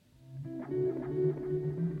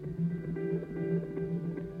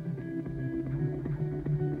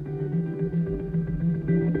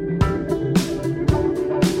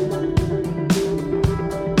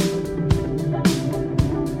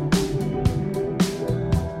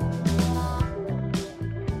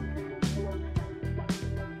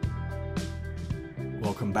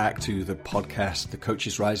back to the podcast, the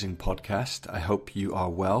Coaches Rising podcast. I hope you are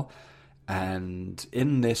well. And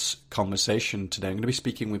in this conversation today, I'm going to be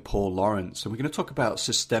speaking with Paul Lawrence, and we're going to talk about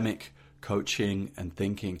systemic coaching and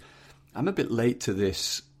thinking. I'm a bit late to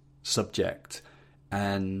this subject,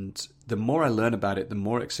 and the more I learn about it, the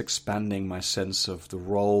more it's expanding my sense of the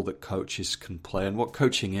role that coaches can play and what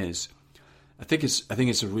coaching is. I think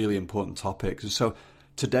it's a really important topic. And so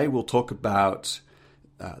today we'll talk about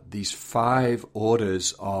these 5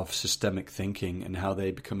 orders of systemic thinking and how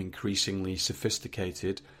they become increasingly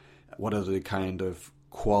sophisticated. What are the kind of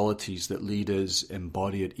qualities that leaders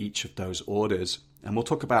embody at each of those orders? And we'll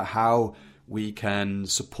talk about how we can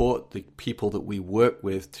support the people that we work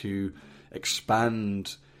with to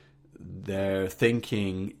expand their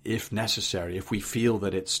thinking if necessary, if we feel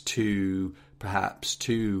that it's perhaps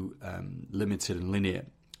too limited and linear.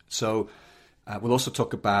 So we'll also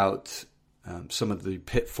talk about some of the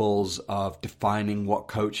pitfalls of defining what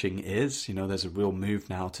coaching is. You know, there's a real move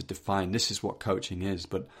now to define this is what coaching is,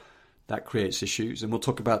 but that creates issues. And we'll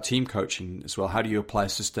talk about team coaching as well. How do you apply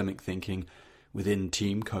systemic thinking within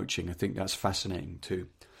team coaching? I think that's fascinating too.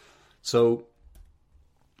 So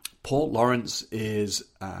Paul Lawrence is,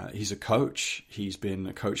 he's a coach. He's been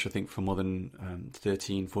a coach, I think, for more than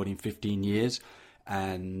 13, 14, 15 years.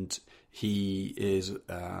 And he is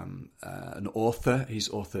an author. He's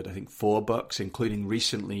authored, I think, 4 books, including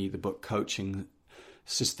recently the book Coaching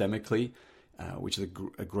Systemically, which is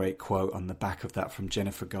a great quote on the back of that from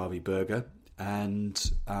Jennifer Garvey Berger. And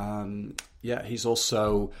he's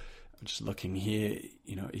also, I'm just looking here,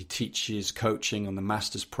 you know, he teaches coaching on the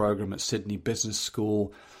master's program at Sydney Business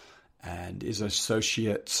School and is an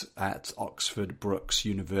associate at Oxford Brookes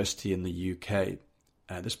University in the UK.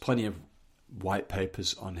 There's plenty of white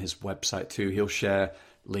papers on his website too. He'll share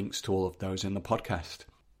links to all of those in the podcast.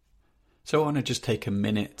 So I want to just take a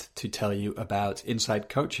minute to tell you about Inside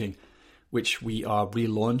Coaching, which we are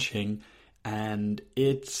relaunching. And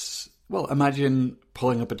it's, well, imagine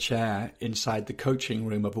pulling up a chair inside the coaching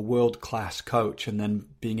room of a world-class coach and then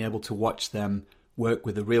being able to watch them work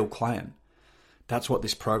with a real client. That's what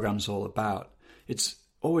this program's all about. It's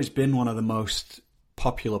always been one of the most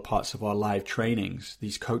popular parts of our live trainings,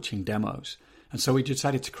 these coaching demos. And so we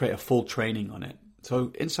decided to create a full training on it.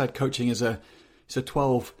 So Inside Coaching is a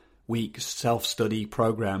 12-week self-study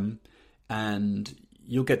program, and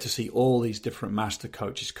you'll get to see all these different master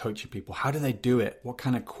coaches coaching people. How do they do it? What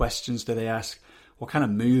kind of questions do they ask? What kind of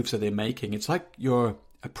moves are they making? It's like you're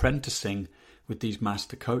apprenticing with these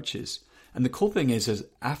master coaches. And the cool thing is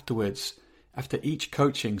afterwards, after each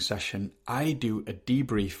coaching session, I do a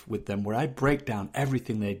debrief with them where I break down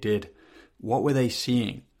everything they did. What were they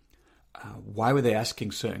seeing? Why were they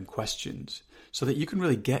asking certain questions? So that you can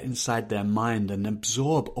really get inside their mind and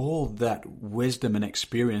absorb all that wisdom and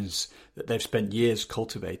experience that they've spent years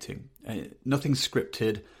cultivating. Nothing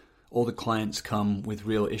scripted. All the clients come with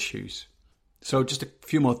real issues. So just a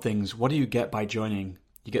few more things. What do you get by joining?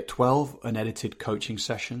 You get 12 unedited coaching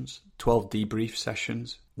sessions, 12 debrief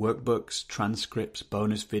sessions, workbooks, transcripts,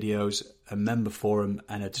 bonus videos, a member forum,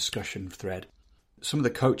 and a discussion thread. Some of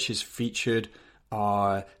the coaches featured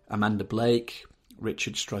are Amanda Blake,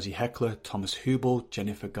 Richard Strozzi Heckler, Thomas Hubel,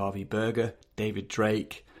 Jennifer Garvey Berger, David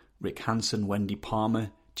Drake, Rick Hansen, Wendy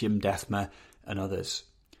Palmer, Jim Dethmer, and others.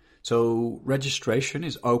 So registration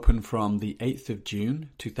is open from the 8th of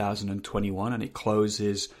June 2021 and it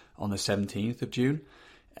closes on the 17th of June.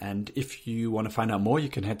 And if you want to find out more, you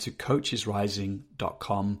can head to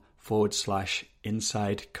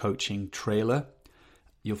coachesrising.com/inside coaching trailer.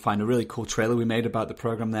 You'll find a really cool trailer we made about the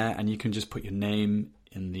program there, and you can just put your name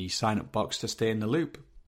in the sign-up box to stay in the loop.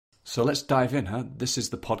 So let's dive in, huh? This is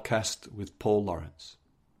the podcast with Paul Lawrence.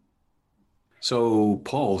 So,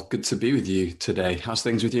 Paul, good to be with you today. How's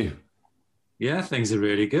things with you? Yeah, things are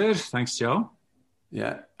really good. Thanks, Joe.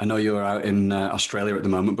 Yeah, I know you're out in Australia at the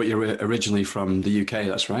moment, but you're originally from the UK,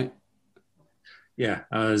 that's right? Yeah,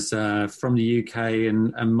 I was from the UK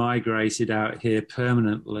and migrated out here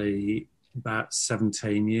permanently about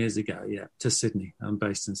 17 years ago, to Sydney. I'm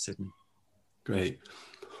based in Sydney. Great.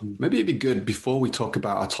 Maybe it'd be good, before we talk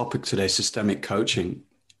about our topic today, systemic coaching,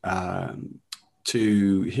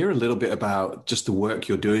 to hear a little bit about just the work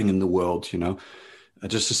you're doing in the world, you know,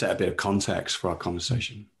 just to set a bit of context for our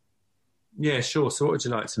conversation. Yeah, sure. So what would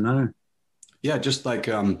you like to know? Yeah, just like,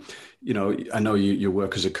 you know, I know you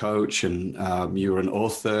work as a coach and you're an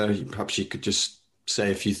author. Perhaps you could just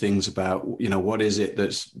say a few things about, you know, what is it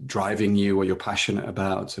that's driving you or you're passionate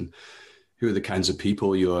about, and who are the kinds of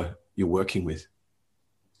people you're working with?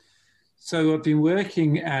 So I've been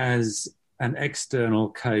working as an external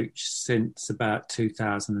coach since about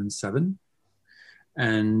 2007.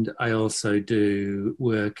 And I also do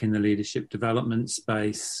work in the leadership development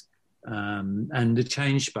space and the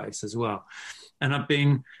change space as well. And I've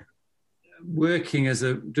been working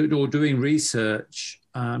doing research.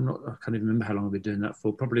 I can't even remember how long I've been doing that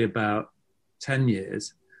for, probably about 10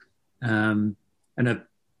 years. And I've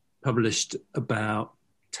published about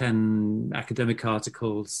 10 academic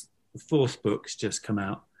articles. The fourth book's just come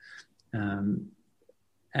out.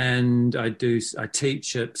 And I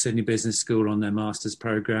teach at Sydney Business School on their master's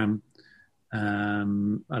program. I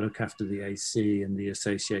look after the AC and the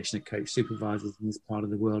Association of Coach Supervisors in this part of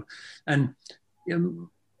the world. And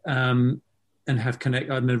I'm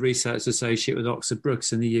a research associate with Oxford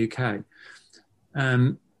Brookes in the UK.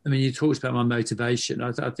 You talked about my motivation.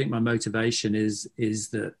 I think my motivation is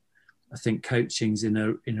that I think coaching's in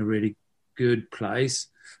a really good place,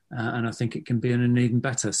 and I think it can be in an even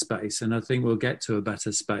better space. And I think we'll get to a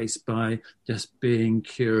better space by just being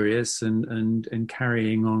curious and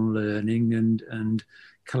carrying on learning and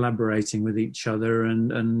collaborating with each other.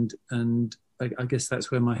 And I guess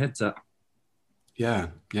that's where my head's at. Yeah,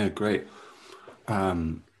 great.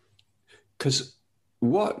 Because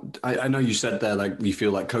I know you said there, like, you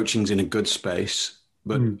feel like coaching's in a good space,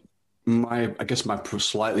 but my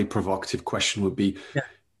slightly provocative question would be,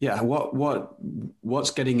 what's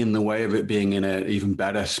getting in the way of it being in an even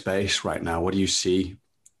better space right now? What do you see,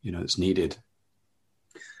 that's needed?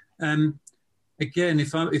 Again,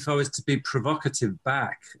 if I was to be provocative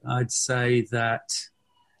back, I'd say that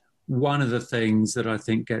one of the things that I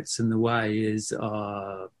think gets in the way is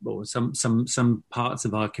some parts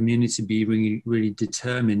of our community be really, really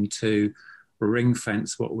determined to ring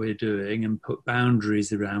fence what we're doing and put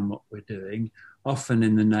boundaries around what we're doing, often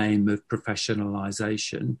in the name of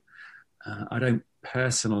professionalization. I don't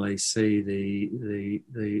personally see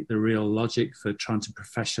the real logic for trying to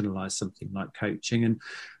professionalize something like coaching. And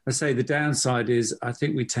I say the downside is I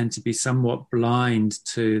think we tend to be somewhat blind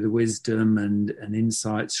to the wisdom and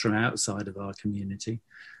insights from outside of our community.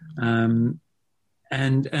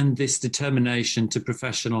 And this determination to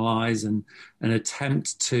professionalize and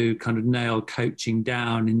attempt to kind of nail coaching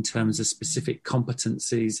down in terms of specific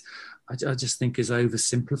competencies, I just think is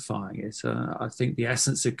oversimplifying it. I think the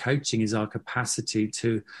essence of coaching is our capacity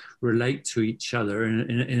to relate to each other in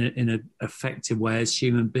an effective way as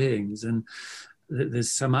human beings. And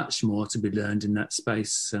there's so much more to be learned in that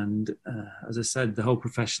space. And as I said, the whole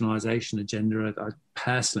professionalization agenda, I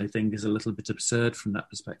personally think is a little bit absurd from that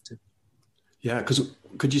perspective. Yeah, because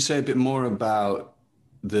could you say a bit more about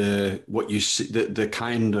what you see, the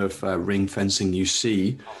kind of ring fencing you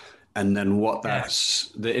see, and then what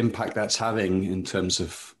the impact that's having in terms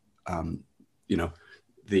of,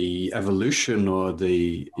 the evolution or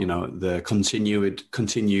the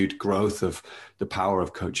continued growth of the power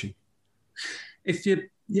of coaching?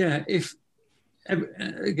 Again,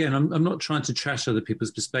 I'm not trying to trash other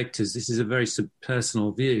people's perspectives. This is a very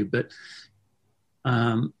personal view, but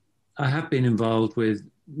I have been involved with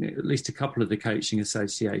at least a couple of the coaching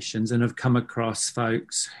associations and have come across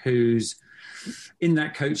folks who's in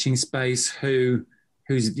that coaching space whose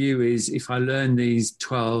view is, if I learn these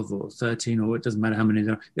 12 or 13, or it doesn't matter how many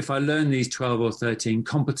there are, if I learn these 12 or 13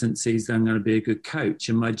 competencies, then I'm going to be a good coach.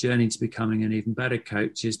 And my journey to becoming an even better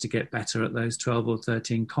coach is to get better at those 12 or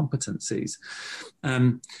 13 competencies.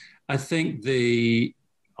 I think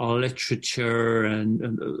our literature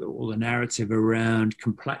and all the narrative around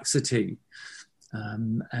complexity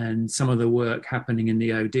and some of the work happening in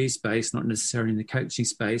the OD space, not necessarily in the coaching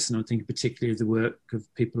space, and I'm thinking particularly of the work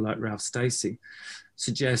of people like Ralph Stacey,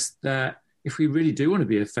 suggests that if we really do want to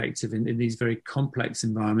be effective in these very complex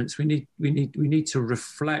environments, we need to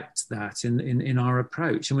reflect that in our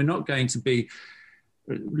approach. And we're not going to be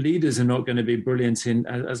leaders are not going to be brilliant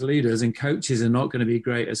as leaders, and coaches are not going to be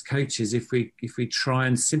great as coaches if we try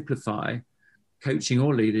and simplify coaching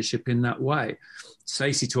or leadership in that way.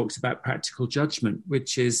 Stacey talks about practical judgment,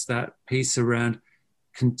 which is that piece around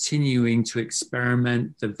continuing to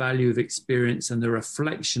experiment, the value of experience and the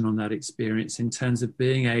reflection on that experience in terms of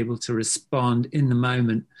being able to respond in the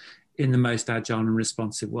moment in the most agile and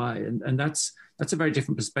responsive way. And that's a very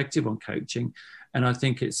different perspective on coaching. And I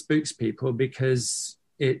think it spooks people because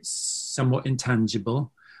it's somewhat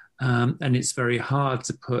intangible. And it's very hard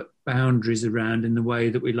to put boundaries around in the way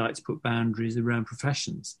that we like to put boundaries around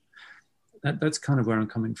professions. That's kind of where I'm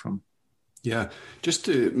coming from. Yeah, just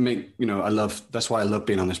to make, that's why I love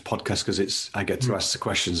being on this podcast, because I get to ask the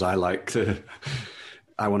questions I want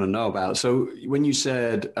to know about. So when you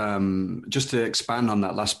said, just to expand on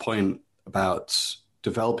that last point about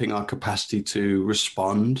developing our capacity to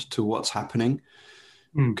respond to what's happening,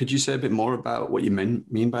 could you say a bit more about what you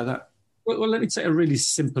mean by that? Well, let me take a really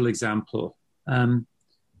simple example.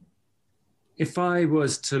 If I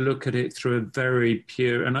was to look at it through a very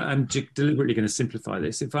pure, and I'm deliberately going to simplify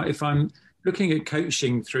this, if I'm looking at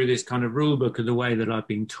coaching through this kind of rule book of the way that I've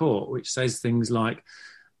been taught, which says things like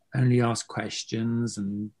only ask questions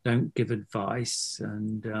and don't give advice,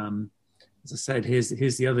 and as I said, here's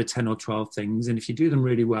the other 10 or 12 things, and if you do them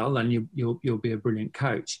really well, then you'll be a brilliant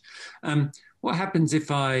coach. What happens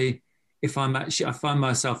if I find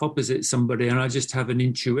myself opposite somebody and I just have an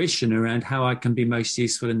intuition around how I can be most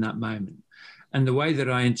useful in that moment? And the way that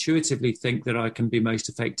I intuitively think that I can be most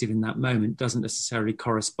effective in that moment doesn't necessarily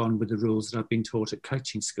correspond with the rules that I've been taught at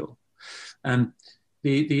coaching school.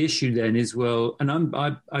 The issue then is, well, and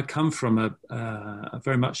I come from a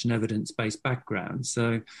very much an evidence-based background.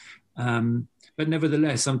 So, but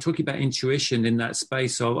nevertheless, I'm talking about intuition in that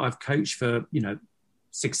space of I've coached for,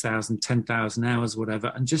 6,000, 10,000 hours,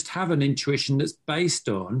 whatever, and just have an intuition that is based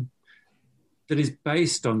on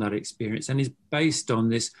that experience and is based on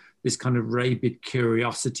this kind of rabid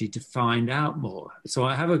curiosity to find out more. So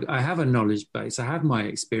I have a knowledge base, I have my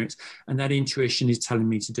experience, and that intuition is telling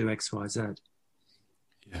me to do X, Y, Z.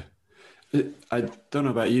 Yeah. I don't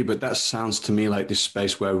know about you, but that sounds to me like this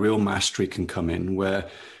space where real mastery can come in, where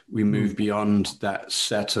we move beyond that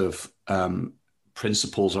set of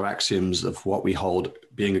principles or axioms of what we hold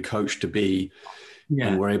being a coach to be. Yeah.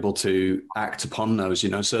 And we're able to act upon those,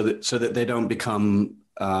 so that they don't become,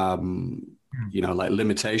 like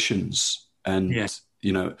limitations and,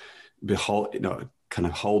 kind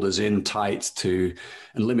of hold us in tight to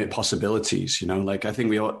and limit possibilities, like I think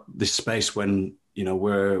we are this space when,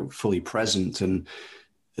 we're fully present and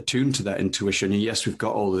attuned to that intuition. And yes, we've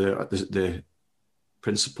got all the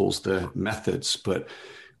principles, the methods, but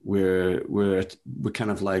we're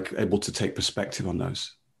kind of like able to take perspective on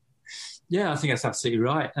those. Yeah, I think that's absolutely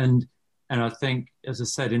right. And I think, as I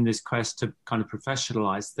said, in this quest to kind of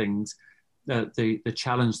professionalize things, the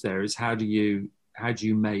challenge there is how do you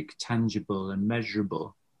make tangible and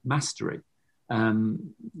measurable mastery?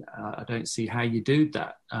 I don't see how you do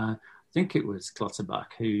that. I think it was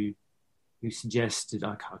Clutterbuck who suggested,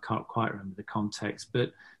 I can't quite remember the context,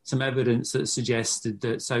 but some evidence that suggested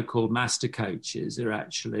that so-called master coaches are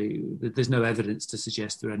actually, there's no evidence to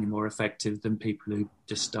suggest they're any more effective than people who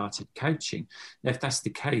just started coaching. If that's the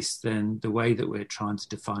case, then the way that we're trying to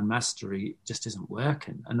define mastery just isn't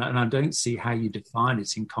working. And I don't see how you define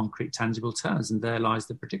it in concrete, tangible terms, and there lies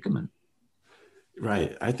the predicament.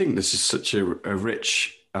 Right. I think this is such a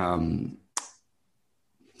rich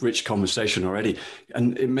conversation already.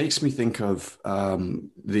 And it makes me think of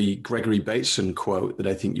the Gregory Bateson quote that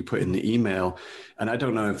I think you put in the email. And I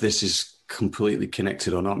don't know if this is completely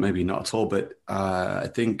connected or not, maybe not at all, but I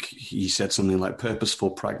think he said something like purposeful,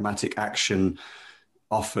 pragmatic action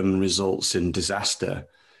often results in disaster.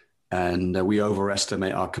 And we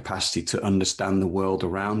overestimate our capacity to understand the world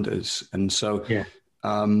around us. And so,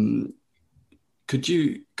 Could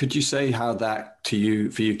you say how that for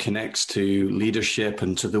you connects to leadership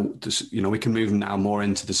and to we can move now more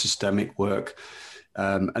into the systemic work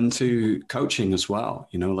and to coaching as well,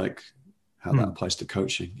 like how that applies to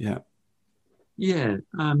coaching. Yeah. Yeah.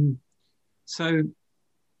 So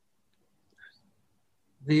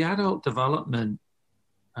the adult development,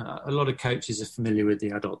 a lot of coaches are familiar with the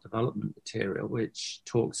adult development material, which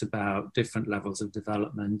talks about different levels of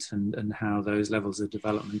development and how those levels of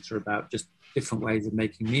development are about just different ways of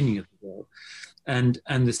making meaning of the world. And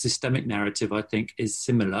the systemic narrative, I think, is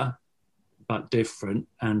similar, but different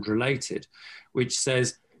and related, which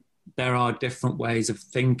says there are different ways of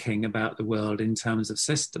thinking about the world in terms of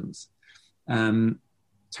systems,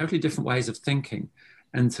 totally different ways of thinking.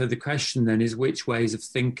 And so the question then is, which ways of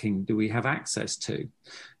thinking do we have access to?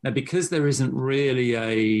 Now, because there isn't really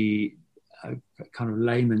a kind of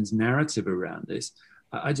layman's narrative around this,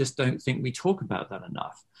 I just don't think we talk about that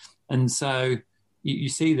enough. And so you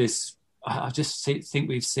see this, I just think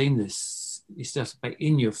we've seen this stuff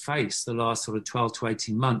in your face the last sort of 12 to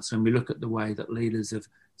 18 months when we look at the way that leaders have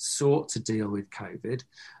sought to deal with COVID.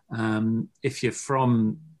 If you're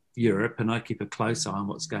from Europe, and I keep a close eye on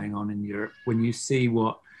what's going on in Europe, when you see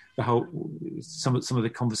what some of the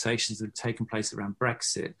conversations that have taken place around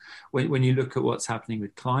Brexit, when you look at what's happening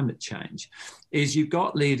with climate change, is you've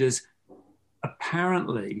got leaders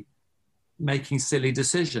apparently making silly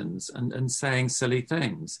decisions and saying silly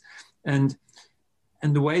things. And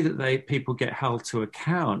the way that people get held to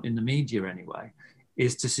account in the media anyway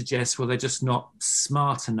is to suggest, well, they're just not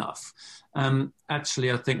smart enough.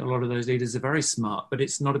 Actually, I think a lot of those leaders are very smart, but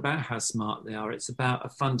it's not about how smart they are. It's about a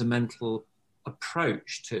fundamental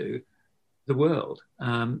approach to the world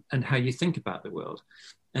and how you think about the world.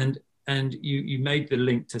 And And you made the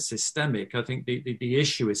link to systemic. I think the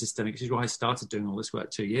issue with systemic, which is why I started doing all this work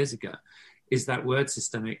 2 years ago, is that word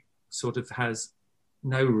systemic sort of has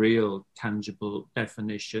no real tangible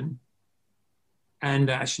definition. And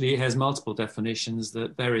actually it has multiple definitions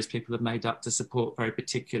that various people have made up to support very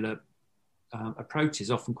particular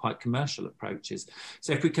approaches, often quite commercial approaches.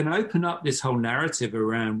 So if we can open up this whole narrative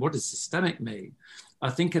around what does systemic mean, I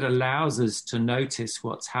think it allows us to notice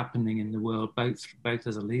what's happening in the world, both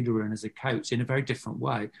as a leader and as a coach, in a very different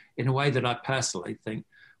way, in a way that I personally think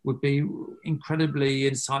would be incredibly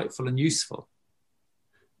insightful and useful.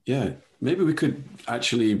 Yeah, maybe we could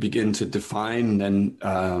actually begin to define then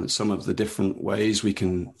some of the different ways we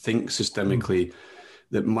can think systemically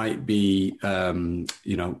that might be,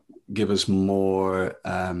 give us more,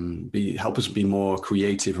 help us be more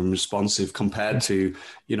creative and responsive compared to,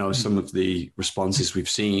 some of the responses we've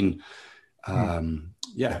seen.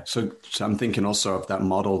 So I'm thinking also of that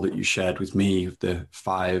model that you shared with me, of the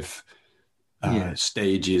 5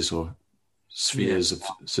 stages or spheres of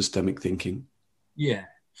systemic thinking. Yeah.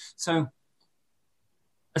 So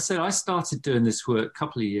I said I started doing this work a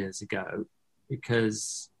couple of years ago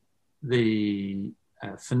because the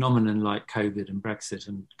phenomenon like COVID and Brexit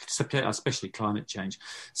and especially climate change,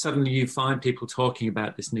 suddenly you find people talking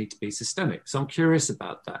about this need to be systemic. So I'm curious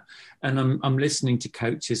about that. And I'm listening to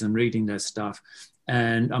coaches and reading their stuff.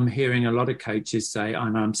 And I'm hearing a lot of coaches say,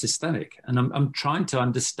 I'm systemic. And I'm trying to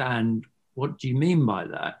understand, what do you mean by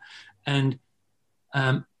that? And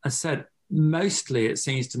I said, mostly it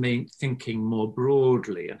seems to me thinking more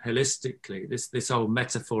broadly and holistically, this old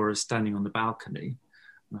metaphor of standing on the balcony.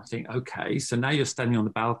 And I think, okay, so now you're standing on the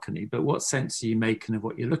balcony, but what sense are you making of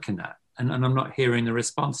what you're looking at? And I'm not hearing the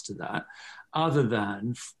response to that, other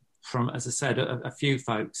than from, as I said, a few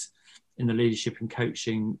folks in the leadership and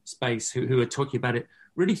coaching space who are talking about it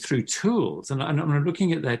really through tools. And I'm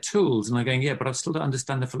looking at their tools and I'm going, yeah, but I still don't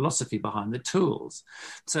understand the philosophy behind the tools.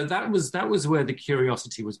 So that was where the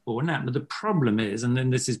curiosity was born out. But the problem is, and then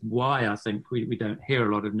this is why I think we don't hear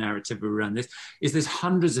a lot of narrative around this, is there's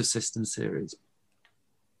hundreds of systems theories.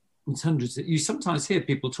 It's hundreds. You sometimes hear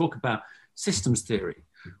people talk about systems theory.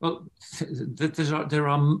 Well, there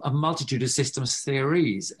are a multitude of systems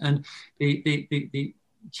theories, and the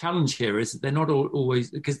challenge here is that they're not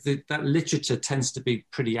always, because that literature tends to be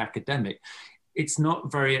pretty academic. It's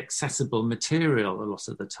not very accessible material a lot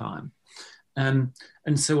of the time, and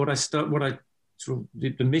so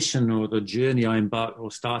the mission or the journey I embarked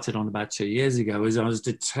or started on about 2 years ago is I was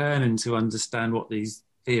determined to understand what these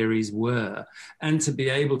theories were, and to be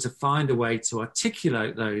able to find a way to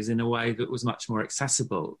articulate those in a way that was much more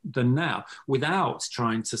accessible than now, without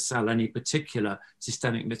trying to sell any particular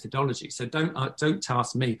systemic methodology. So don't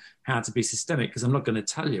task me how to be systemic, because I'm not going to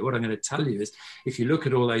tell you. What I'm going to tell you is, if you look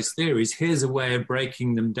at all those theories, here's a way of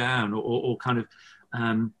breaking them down, or kind of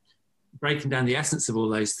breaking down the essence of all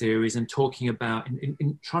those theories and talking about,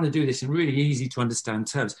 in trying to do this in really easy to understand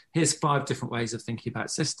terms. Here's 5 different ways of thinking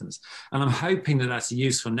about systems. And I'm hoping that that's a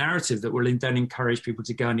useful narrative that will then encourage people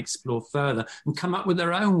to go and explore further and come up with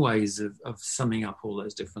their own ways of summing up all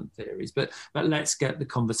those different theories. But let's get the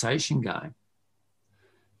conversation going.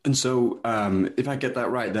 And so if I get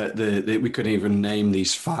that right, that we could even name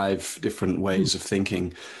these 5 different ways of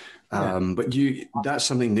thinking. But that's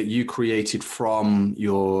something that you created from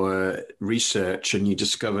your research, and you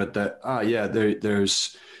discovered that,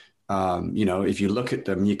 there's, if you look at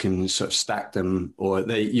them, you can sort of stack them, or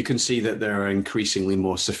you can see that there are increasingly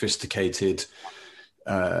more sophisticated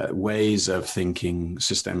ways of thinking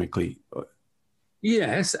systemically.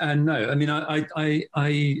 Yes and no. I mean,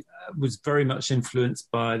 I was very much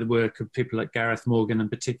influenced by the work of people like Gareth Morgan, in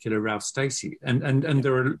particular Ralph Stacey, and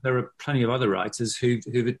there are plenty of other writers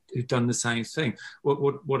who've done the same thing.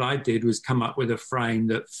 What I did was come up with a frame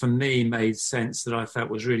that for me made sense, that I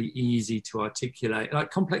felt was really easy to articulate,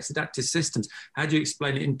 like complex adaptive systems. How do you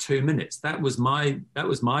explain it in 2 minutes? That was my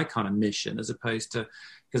kind of mission, as opposed to,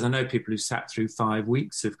 because I know people who sat through 5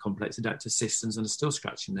 weeks of complex adaptive systems and are still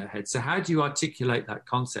scratching their heads. So how do you articulate that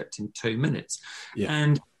concept in 2 minutes?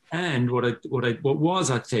 Yeah. And what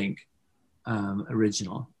was, I think,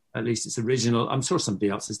 original, at least it's original, I'm sure somebody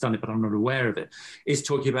else has done it, but I'm not aware of it, is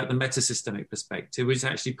talking about the metasystemic perspective, which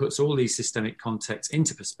actually puts all these systemic contexts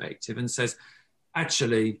into perspective and says,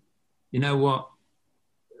 actually, you know what,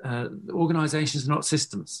 organizations are not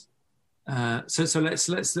systems. So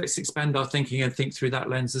let's expand our thinking and think through that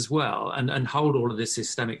lens as well, and hold all of this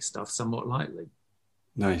systemic stuff somewhat lightly.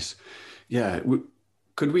 Nice. Yeah.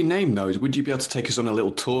 Could we name those? Would you be able to take us on a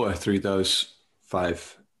little tour through those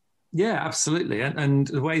 5? Yeah, absolutely. And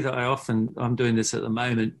the way that I'm doing this at the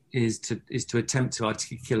moment is to attempt to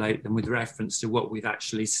articulate them with reference to what we've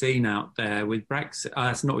actually seen out there with Brexit.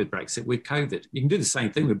 It's not with Brexit, with COVID. You can do the same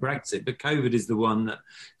thing with Brexit, but COVID is the one that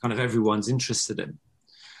kind of everyone's interested in.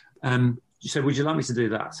 So would you like me to do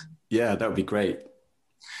that? Yeah, that would be great.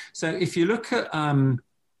 So if you look at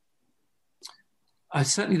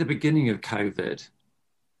certainly the beginning of COVID,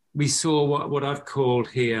 we saw what I've called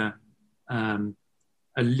here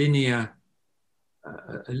a linear,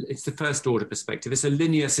 it's the first order perspective. It's a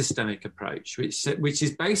linear systemic approach, which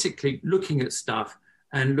is basically looking at stuff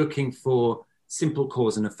and looking for simple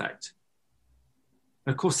cause and effect.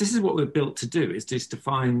 And of course, this is what we're built to do, is to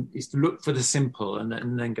look for the simple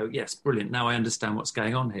and then go, yes, brilliant. Now I understand what's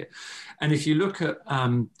going on here. And if you look at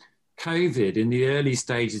COVID, in the early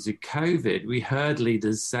stages of COVID, we heard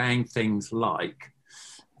leaders saying things like,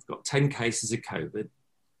 I've got 10 cases of COVID,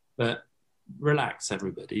 but relax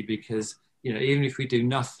everybody, because even if we do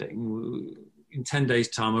nothing, in 10 days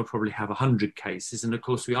time we'll probably have 100 cases, and of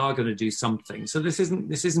course we are going to do something, so this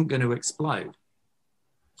isn't going to explode.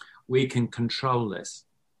 We can control this.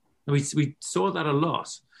 We saw that a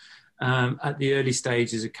lot at the early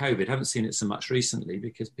stages of COVID. Haven't seen it so much recently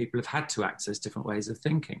because people have had to access different ways of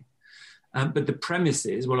thinking, but the premise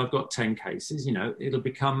is, well, I've got 10 cases, it'll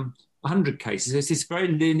become 100 cases. It's this very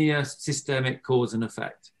linear systemic cause and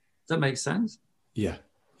effect. Does that make sense? Yeah.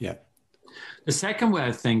 The second way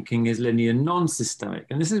of thinking is linear non-systemic,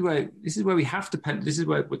 and this is where we have to. This is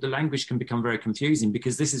where the language can become very confusing,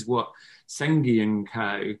 because this is what Senge and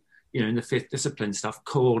co, in the fifth discipline stuff,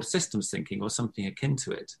 called systems thinking or something akin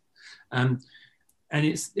to it. And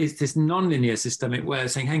it's this non-linear systemic way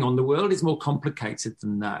of saying, hang on, the world is more complicated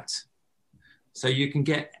than that. So you can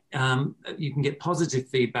get positive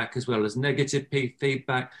feedback as well as negative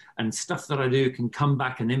feedback, and stuff that I do can come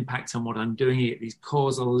back and impact on what I'm doing. You get these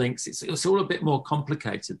causal links. It's all a bit more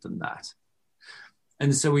complicated than that.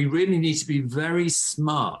 And so we really need to be very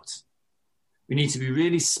smart. We need to be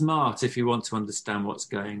really smart if you want to understand what's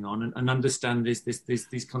going on and understand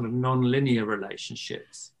these kind of non-linear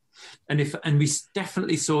relationships. And we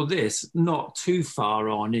definitely saw this not too far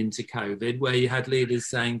on into COVID, where you had leaders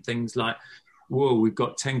saying things like, whoa, we've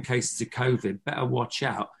got 10 cases of COVID, better watch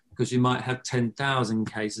out, because we might have 10,000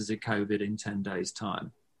 cases of COVID in 10 days'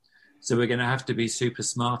 time. So we're going to have to be super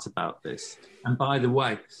smart about this. And by the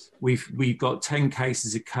way, we've got 10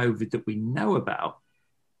 cases of COVID that we know about.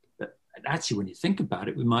 But actually, when you think about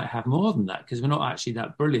it, we might have more than that, because we're not actually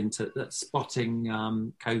that brilliant at spotting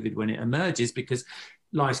COVID when it emerges, because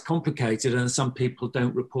life's complicated and some people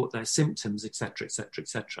don't report their symptoms, et cetera, et cetera, et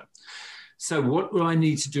cetera. So what do I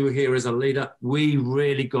need to do here as a leader? We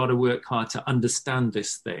really got to work hard to understand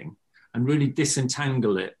this thing and really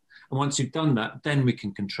disentangle it. And once you've done that, then we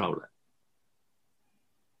can control it.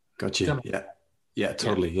 Got you. Yeah,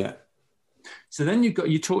 totally. Yeah. So then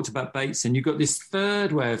you talked about Bateson. You've got this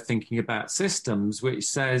third way of thinking about systems, which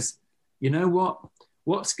says, you know what?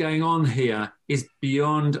 What's going on here is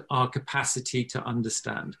beyond our capacity to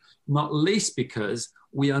understand, not least because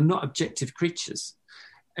we are not objective creatures.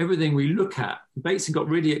 Everything we look at, Bateson got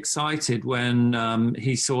really excited when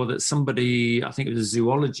he saw that somebody, I think it was a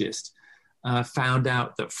zoologist, found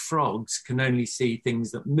out that frogs can only see things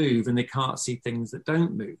that move and they can't see things that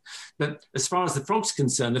don't move. But as far as the frog's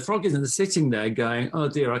concerned, the frog isn't sitting there going, oh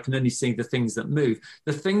dear, I can only see the things that move.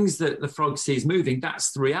 The things that the frog sees moving,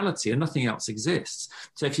 that's the reality and nothing else exists.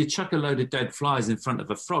 So if you chuck a load of dead flies in front of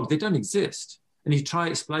a frog, they don't exist. And you try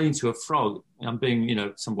explaining to a frog, I'm being,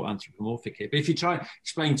 somewhat anthropomorphic here, but if you try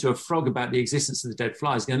explaining to a frog about the existence of the dead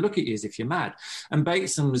fly, it's going to look at you as if you're mad. And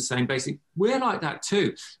Bateson was saying, basically, we're like that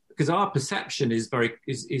too, because our perception is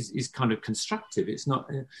kind of constructive. It's not,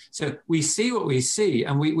 so we see what we see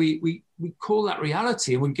and we call that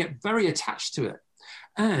reality and we get very attached to it.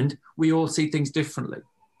 And we all see things differently.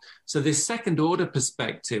 So this second order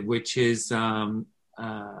perspective, which is,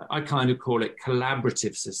 I kind of call it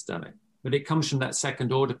collaborative systemic. But it comes from that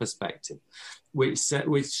second order perspective, which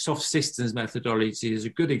soft systems methodology is a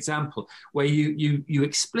good example, where you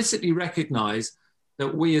explicitly recognize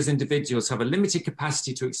that we as individuals have a limited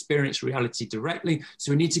capacity to experience reality directly.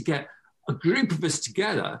 So we need to get a group of us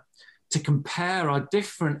together to compare our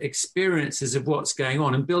different experiences of what's going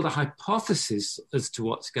on and build a hypothesis as to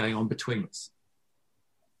what's going on between us.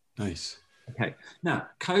 Nice. Okay. Now,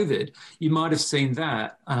 COVID, you might have seen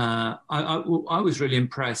that. I was really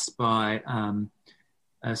impressed by,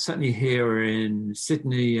 certainly here in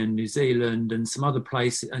Sydney and New Zealand and some other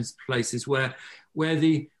places where where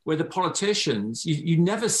the politicians, you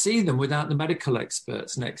never see them without the medical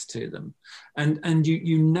experts next to them. And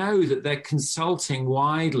you know that they're consulting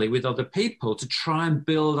widely with other people to try and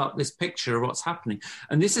build up this picture of what's happening.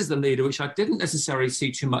 And this is the leader, which I didn't necessarily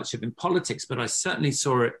see too much of in politics, but I certainly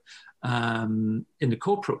saw it in the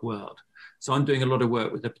corporate world. So I'm doing a lot of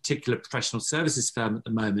work with a particular professional services firm at the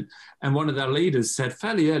moment. And one of their leaders said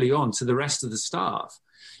fairly early on to the rest of the staff,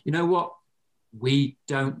 you know what? We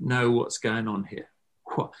don't know what's going on here.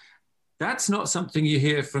 That's not something you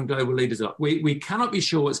hear from global leaders. We cannot be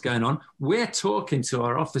sure what's going on. We're talking to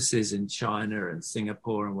our offices in China and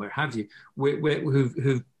Singapore and where have you,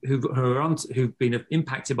 who've been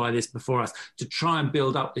impacted by this before us, to try and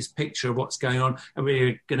build up this picture of what's going on. And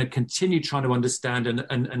we're going to continue trying to understand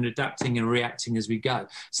and adapting and reacting as we go.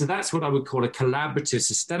 So that's what I would call a collaborative,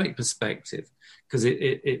 systemic perspective, because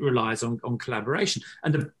it relies on collaboration.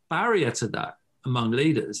 And the barrier to that among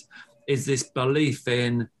leaders is this belief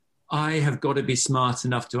in, I have got to be smart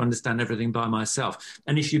enough to understand everything by myself.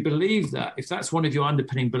 And if you believe that, if that's one of your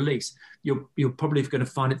underpinning beliefs, you're probably going to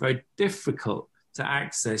find it very difficult to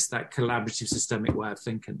access that collaborative, systemic way of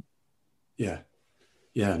thinking. Yeah.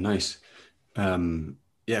 Yeah, nice.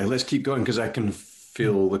 Let's keep going, because I can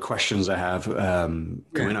feel the questions I have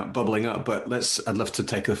coming up, bubbling up, but I'd love to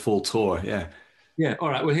take a full tour. Yeah. Yeah. All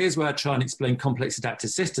right. Well, here's where I try and explain complex adaptive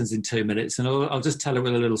systems in 2 minutes. And I'll just tell it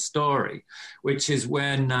with a little story, which is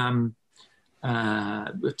when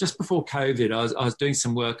just before COVID, I was doing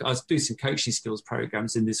some work. I was doing some coaching skills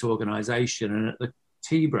programs in this organization. And at the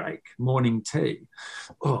tea break, morning tea,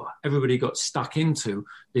 everybody got stuck into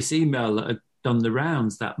this email that had done the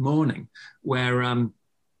rounds that morning, where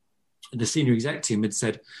the senior exec team had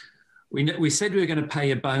said, we said we were going to pay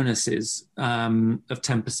you bonuses of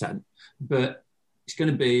 10%, but it's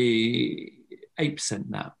going to be 8%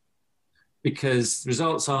 now, because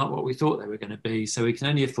results aren't what we thought they were going to be, so we can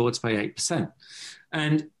only afford to pay 8%.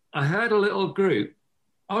 And I heard a little group.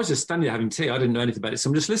 I was just standing there having tea. I didn't know anything about it, so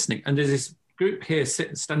I'm just listening. And there's this group here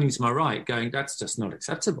standing to my right going, that's just not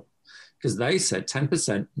acceptable, because they said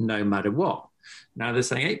 10% no matter what. Now they're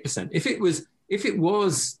saying 8%. If it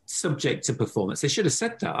was subject to performance, they should have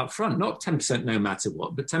said that up front, not 10% no matter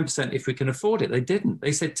what, but 10% if we can afford it. They didn't.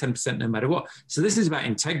 They said 10% no matter what. So this is about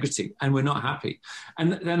integrity, and we're not happy.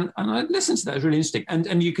 And I listened to that. It was really interesting.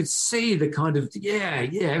 And you could see the kind of,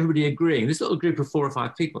 everybody agreeing. This little group of 4 or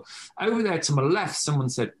 5 people. Over there to my left, someone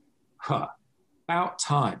said, about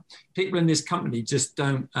time. People in this company just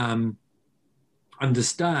don't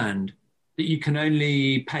understand that you can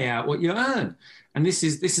only pay out what you earn. And this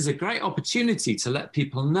is a great opportunity to let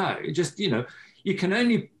people know. Just, you can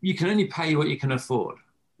only pay what you can afford.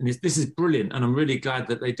 And this is brilliant. And I'm really glad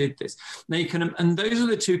that they did this. Now and those are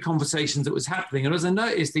the 2 conversations that was happening. And as I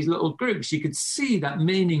noticed these little groups, you could see that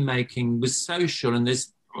meaning making was social, and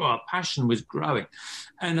this passion was growing.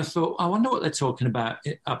 And I thought, I wonder what they're talking about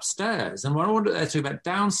upstairs, and I wonder what they're talking about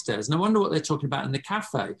downstairs, and I wonder what they're talking about in the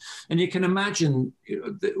cafe. And you can imagine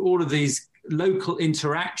all of these local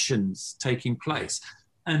interactions taking place,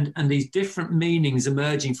 and these different meanings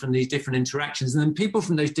emerging from these different interactions, and then people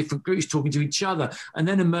from those different groups talking to each other, and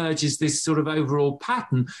then emerges this sort of overall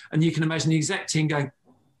pattern. And you can imagine the exec team going,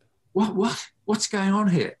 what's going on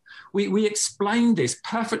here? We explained this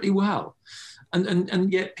perfectly well,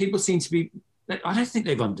 and yet people seem to be, I don't think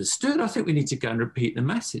they've understood. I think we need to go and repeat the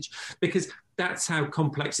message, because that's how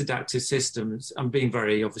complex adaptive systems, I'm being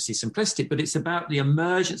very obviously simplistic, but it's about the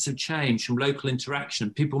emergence of change from local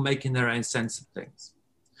interaction, people making their own sense of things.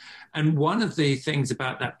 And one of the things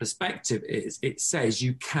about that perspective is it says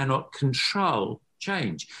you cannot control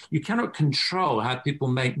change. You cannot control how people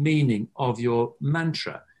make meaning of your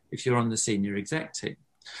mantra if you're on the senior exec team.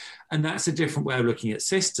 And that's a different way of looking at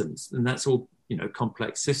systems. And that's all,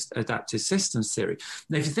 complex adaptive systems theory.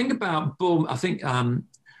 Now, if you think about I think, I don't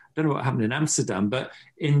know what happened in Amsterdam, but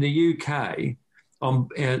in the UK,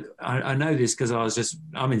 I know this because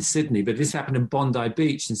I'm in Sydney, but this happened in Bondi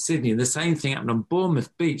Beach in Sydney. And the same thing happened on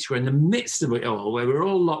Bournemouth Beach. We're in the midst of it all, where we're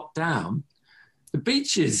all locked down. The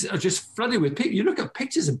beaches are just flooded with people. You look at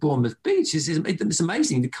pictures of Bournemouth Beach, it's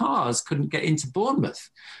amazing. The cars couldn't get into Bournemouth.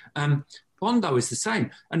 Bondi was the same.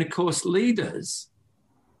 And of course, leaders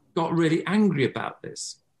got really angry about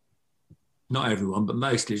this. Not everyone, but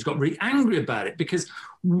mostly got really angry about it, because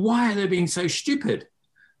why are they being so stupid,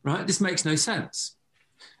 right? This makes no sense.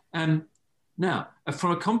 Now,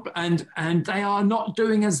 and they are not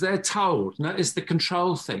doing as they're told. Notice the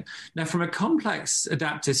control thing. Now, from a complex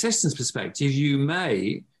adaptive systems perspective, you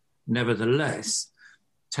may, nevertheless,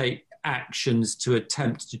 take actions to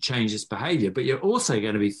attempt to change this behavior, but you're also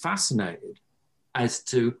going to be fascinated as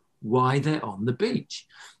to why they're on the beach.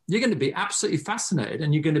 You're going to be absolutely fascinated,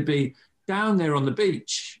 and you're going to be down there on the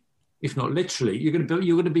beach, if not literally. You're going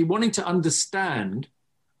to be wanting to understand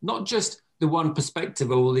not just the one perspective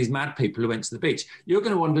of all these mad people who went to the beach. You're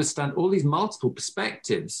going to understand all these multiple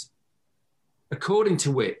perspectives according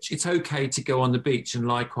to which it's okay to go on the beach and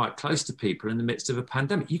lie quite close to people in the midst of a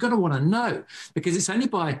pandemic. You're going to want to know, because it's only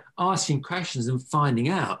by asking questions and finding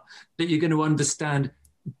out that you're going to understand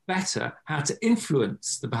better how to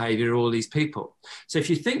influence the behavior of all these people. So if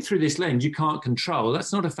you think through this lens, you can't control,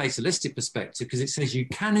 that's not a fatalistic perspective, because it says you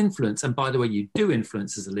can influence. And by the way, you do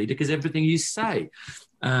influence as a leader, because everything you say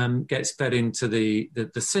gets fed into the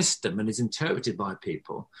system and is interpreted by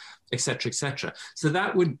people, etc., etc. So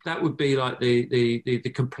that would be like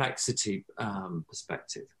the complexity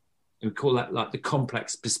perspective. And we call that like the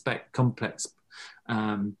complex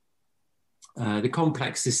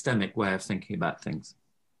systemic way of thinking about things.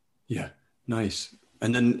 Yeah, nice.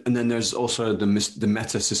 And then there's also the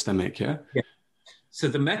meta-systemic, yeah? Yeah. So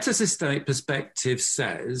the meta-systemic perspective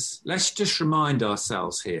says, let's just remind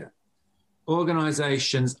ourselves here,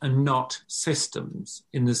 organizations are not systems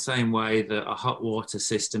in the same way that a hot water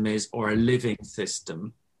system is, or a living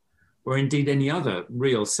system, or indeed any other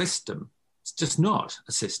real system. It's just not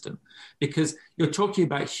a system, because you're talking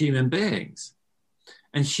about human beings.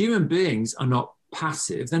 And human beings are not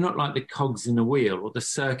passive. They're not like the cogs in a wheel or the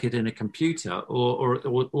circuit in a computer or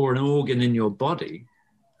an organ in your body.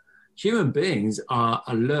 Human beings are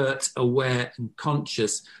alert, aware, and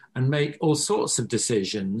conscious, and make all sorts of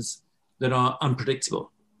decisions that are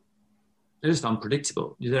unpredictable. They're just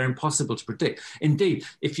unpredictable. They're impossible to predict. Indeed,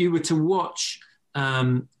 if you were to watch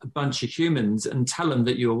a bunch of humans and tell them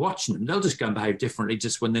that you are watching them, they'll just go and behave differently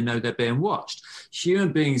just when they know they're being watched.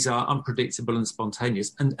 Human beings are unpredictable and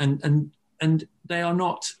spontaneous, and they are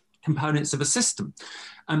not components of a system.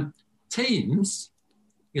 Teams,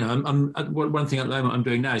 one thing at the moment I'm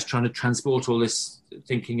doing now is trying to transport all this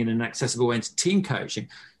thinking in an accessible way into team coaching.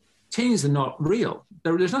 Teams are not real.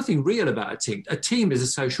 There's nothing real about a team. A team is a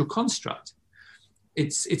social construct.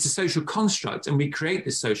 It's a social construct, and we create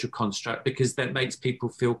this social construct because that makes people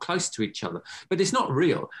feel close to each other. But it's not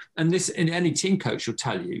real. And any team coach will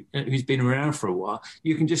tell you, who's been around for a while,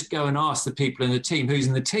 you can just go and ask the people in the team who's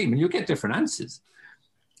in the team, and you'll get different answers.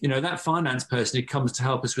 That finance person who comes to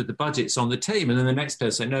help us with the budget's on the team, and then the next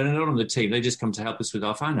person, no, they're not on the team. They just come to help us with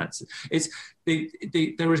our finances.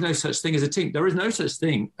 There is no such thing as a team. There is no such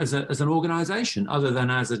thing as an organization other than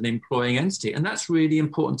as an employing entity. And that's really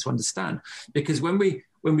important to understand, because when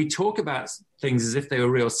we talk about things as if they were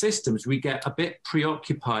real systems, we get a bit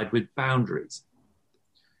preoccupied with boundaries.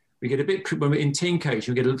 When we're in team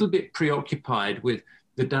coaching, we get a little bit preoccupied with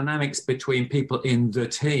the dynamics between people in the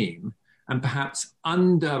team, and perhaps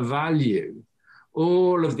undervalue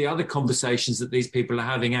all of the other conversations that these people are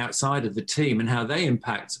having outside of the team and how they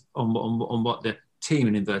impact on what the team,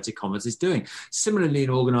 in inverted commas, is doing. Similarly, in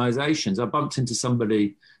organizations, I bumped into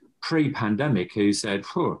somebody pre-pandemic who said,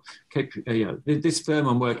 this firm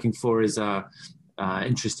I'm working for is an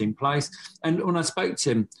interesting place. And when I spoke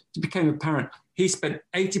to him, it became apparent he spent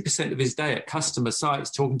 80% of his day at customer sites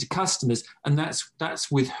talking to customers, and that's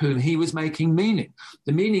with whom he was making meaning.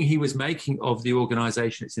 The meaning he was making of the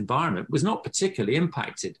organization, its environment, was not particularly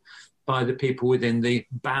impacted by the people within the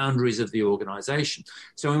boundaries of the organization.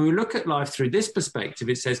 So when we look at life through this perspective,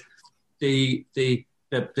 it says the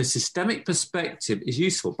systemic perspective is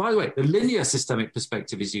useful. By the way, the linear systemic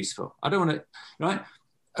perspective is useful. I don't want to, right?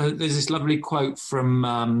 There's this lovely quote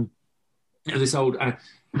from this old...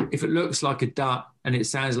 if it looks like a duck and it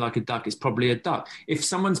sounds like a duck, it's probably a duck. If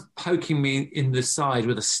someone's poking me in the side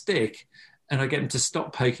with a stick and I get them to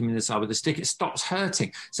stop poking me in the side with a stick, it stops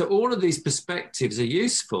hurting. So all of these perspectives are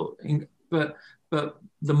useful, but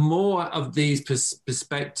the more of these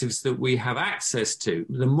perspectives that we have access to,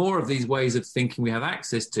 the more of these ways of thinking we have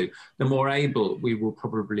access to, the more able we will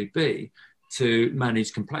probably be to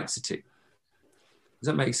manage complexity. Does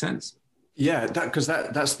that make sense? Yeah, that's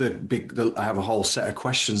I have a whole set of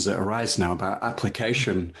questions that arise now about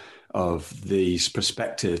application of these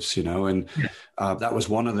perspectives, and that was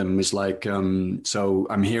one of them. Is like, so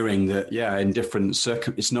I'm hearing that, in different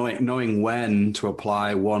it's knowing when to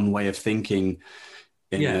apply one way of thinking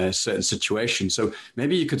in a certain situation. So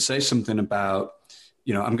maybe you could say something about,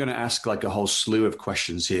 I'm going to ask like a whole slew of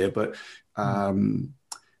questions here, but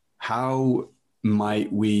how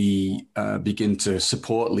might we begin to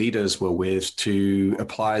support leaders we're with to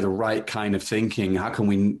apply the right kind of thinking? How can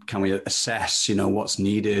we assess, what's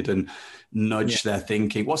needed and nudge their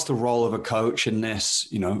thinking? What's the role of a coach in this?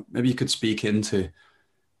 Maybe you could speak into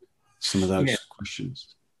some of those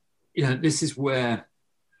questions. This is where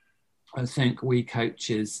I think we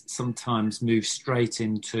coaches sometimes move straight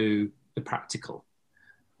into the practical.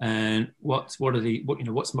 And what's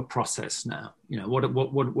my process now? What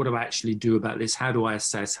do I actually do about this? How do I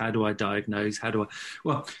assess? How do I diagnose?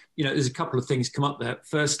 There's a couple of things come up there.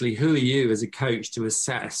 Firstly, who are you as a coach to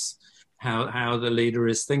assess how the leader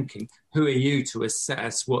is thinking? Who are you to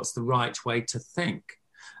assess what's the right way to think?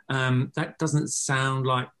 That doesn't sound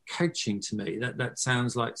like coaching to me. That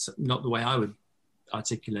sounds like not the way I would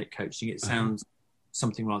articulate coaching. It sounds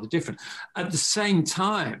something rather different. At the same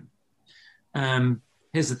time,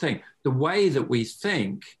 here's the thing: the way that we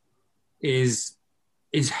think is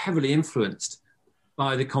heavily influenced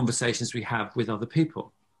by the conversations we have with other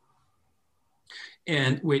people,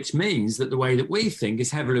 and which means that the way that we think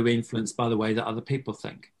is heavily influenced by the way that other people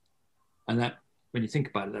think. And that, when you think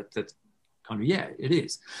about it, that's kind of, it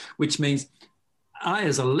is. Which means I,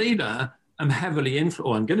 as a leader, am heavily influenced,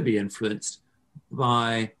 or I'm going to be influenced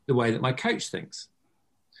by the way that my coach thinks.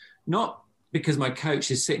 Not because my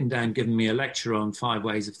coach is sitting down giving me a lecture on 5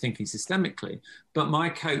 ways of thinking systemically, but my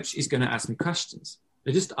coach is going to ask me questions.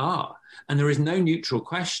 They just are. And there is no neutral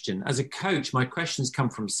question. As a coach, my questions come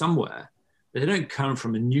from somewhere. They don't come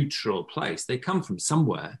from a neutral place. They come from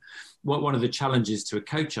somewhere. One of the challenges to a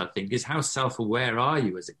coach, I think, is how self-aware are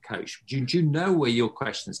you as a coach? Do you know where your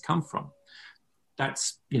questions come from?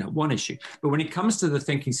 That's one issue. But when it comes to the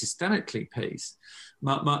thinking systemically piece,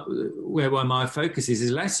 where my focus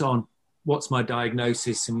is less on what's my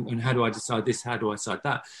diagnosis and how do I decide this, how do I decide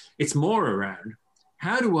that. It's more around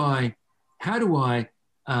how do I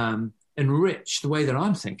enrich the way that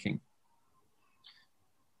I'm thinking.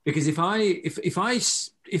 Because if I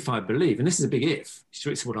believe, and this is a big if,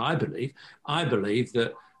 it's what I believe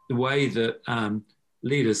that the way that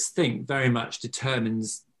leaders think very much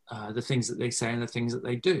determines the things that they say and the things that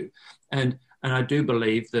they do. And I do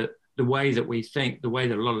believe that the way that we think, the way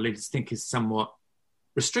that a lot of leaders think, is somewhat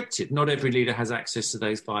restricted. Not every leader has access to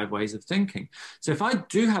those 5 ways of thinking. So if I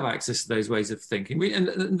do have access to those ways of thinking,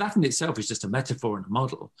 and that in itself is just a metaphor and a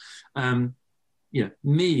model,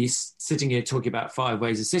 me sitting here talking about 5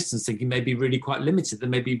 ways of systems thinking may be really quite limited. There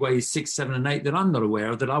may be ways 6, 7, and 8 that I'm not aware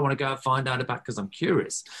of, that I want to go and find out about because I'm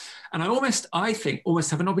curious. And I think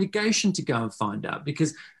almost have an obligation to go and find out,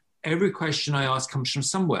 because every question I ask comes from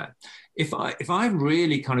somewhere. If I've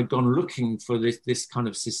really kind of gone looking for this kind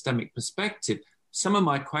of systemic perspective, some of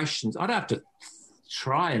my questions, I don't have to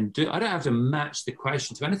try and do, I don't have to match the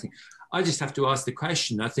question to anything. I just have to ask the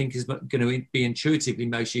question I think is going to be intuitively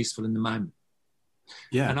most useful in the moment.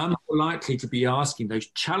 Yeah. And I'm more likely to be asking those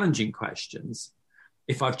challenging questions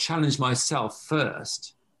if I've challenged myself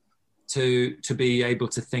first to be able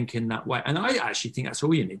to think in that way. And I actually think that's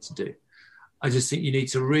all you need to do. I just think you need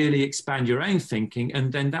to really expand your own thinking,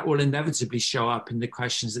 and then that will inevitably show up in the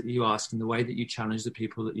questions that you ask and the way that you challenge the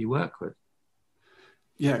people that you work with.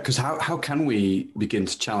 Yeah, because how can we begin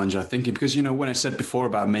to challenge our thinking? Because, when I said before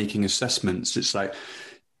about making assessments, it's like,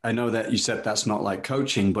 I know that you said that's not like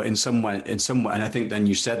coaching, but in some way, and I think then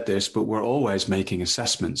you said this, but we're always making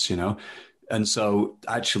assessments, And so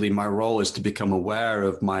actually my role is to become aware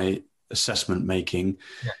of my assessment making,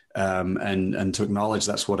 and to acknowledge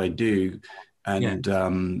that's what I do.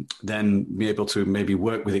 And then be able to maybe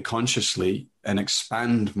work with it consciously and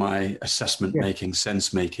expand my assessment making,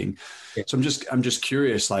 sense making. Yeah. So I'm just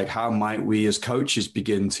curious, like, how might we as coaches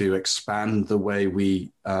begin to expand the way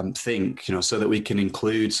we think, so that we can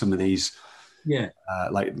include some of these, the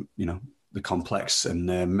complex and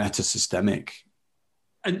meta-systemic.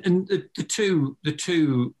 And the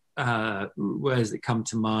two words that come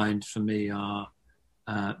to mind for me are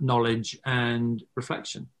knowledge and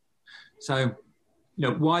reflection. So,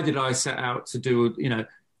 why did I set out to do,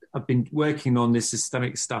 I've been working on this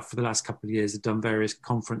systemic stuff for the last couple of years. I've done various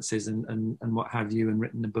conferences and what have you, and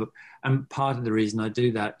written a book. And part of the reason I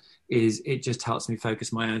do that is it just helps me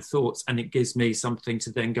focus my own thoughts, and it gives me something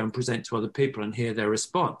to then go and present to other people and hear their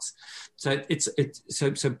response. So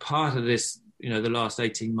so part of this, the last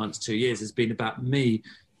 18 months, 2 years has been about me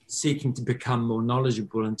seeking to become more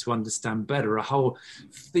knowledgeable and to understand better a whole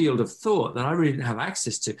field of thought that I really didn't have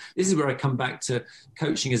access to. This is where I come back to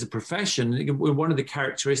coaching as a profession. One of the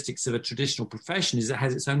characteristics of a traditional profession is it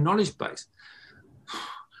has its own knowledge base.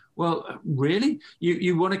 Well, really?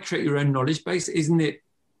 You want to create your own knowledge base? Isn't it?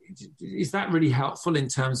 Is that really helpful in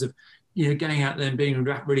terms of going out there and being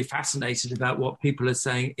really fascinated about what people are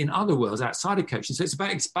saying in other worlds outside of coaching? So it's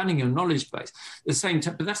about expanding your knowledge base. At the same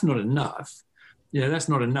time, but that's not enough. That's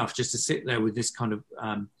not enough just to sit there with this kind of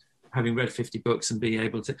having read 50 books and being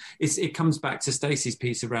able to. It comes back to Stacey's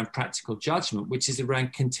piece around practical judgment, which is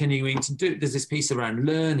around continuing to do. There's this piece around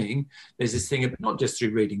learning. There's this thing of not just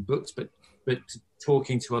through reading books, but but to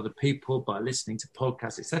talking to other people, by listening to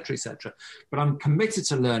podcasts, etc., etc. But I'm committed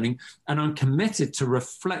to learning, and I'm committed to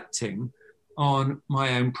reflecting on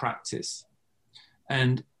my own practice.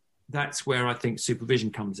 And that's where I think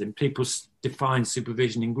supervision comes in. People define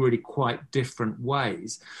supervision in really quite different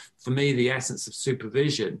ways. For me, the essence of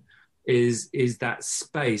supervision is that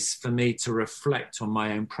space for me to reflect on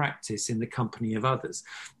my own practice in the company of others.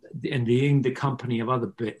 And in the company of other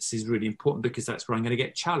bits is really important, because that's where I'm going to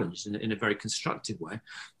get challenged in a very constructive way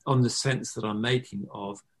on the sense that I'm making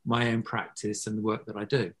of my own practice and the work that I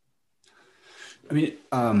do. I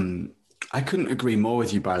mean, I couldn't agree more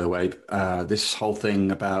with you, by the way. This whole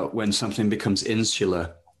thing about when something becomes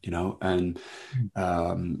insular, and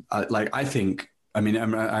I think, I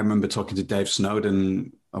remember talking to Dave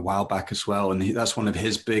Snowden a while back as well, and that's one of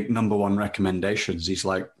his big number one recommendations. He's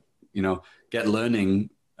like, get learning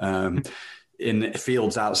in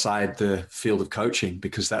fields outside the field of coaching,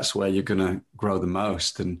 because that's where you're going to grow the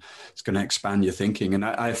most, and it's going to expand your thinking. And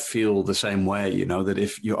I feel the same way, that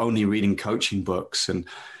if you're only reading coaching books and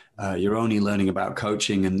you're only learning about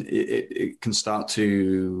coaching, and it can start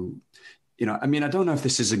to, I don't know if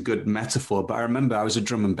this is a good metaphor, but I remember I was a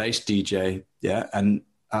drum and bass DJ. Yeah. And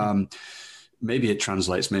maybe it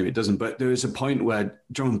translates, maybe it doesn't, but there was a point where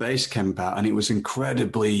drum and bass came about, and it was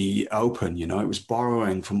incredibly open, it was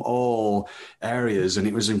borrowing from all areas, and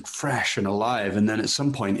it was fresh and alive. And then at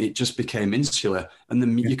some point it just became insular,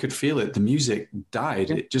 and you could feel it. The music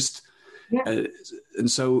died. It just, and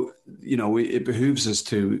so, it behooves us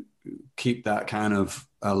to keep that kind of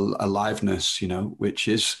aliveness, which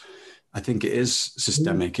is, I think it is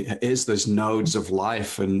systemic. It is those nodes of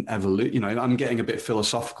life and evolution. I'm getting a bit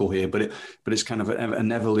philosophical here, but it's kind of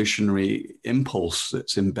an evolutionary impulse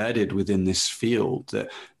that's embedded within this field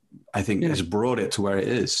that I think has brought it to where it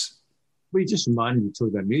is. We just reminded me,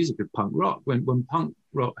 talking about music, of punk rock. When punk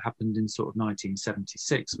rock happened in sort of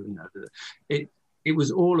 1976, it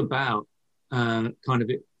was all about kind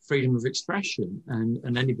of freedom of expression,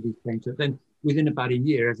 and anybody came to it. Then within about a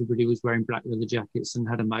year, everybody was wearing black leather jackets and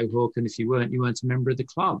had a mohawk, and if you weren't a member of the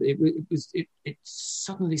club. It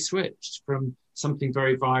suddenly switched from something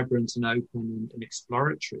very vibrant and open and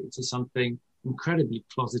exploratory to something incredibly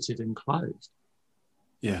closeted and closed.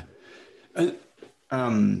 Yeah, and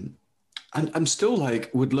I'm still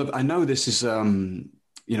would love. I know this is what's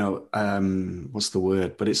the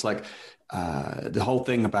word? But it's like the whole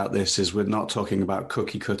thing about this is we're not talking about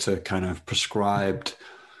cookie cutter kind of prescribed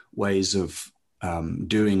ways of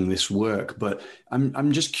doing this work, but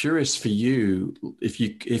I'm just curious for you,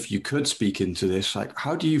 if you could speak into this,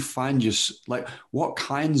 how do you find what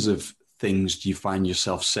kinds of things do you find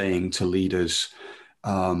yourself saying to leaders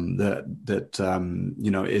that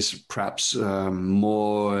is perhaps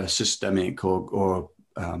more systemic or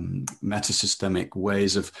meta-systemic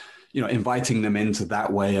ways of inviting them into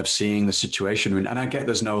that way of seeing the situation? And I get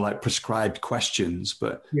there's no prescribed questions,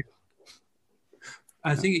 but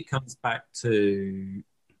I think it comes back to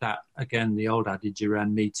that, again, the old adage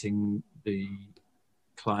around meeting the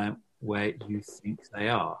client where you think they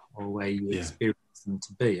are, or where you experience them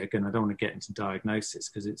to be. Again, I don't want to get into diagnosis,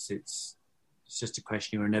 because it's just a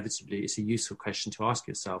question it's a useful question to ask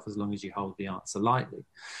yourself, as long as you hold the answer lightly.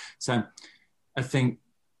 So I think,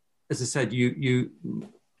 as I said,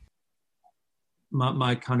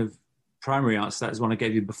 my kind of primary answer to that is one I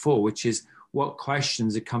gave you before, which is, what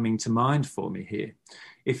questions are coming to mind for me here?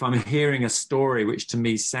 If I'm hearing a story which to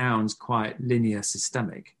me sounds quite linear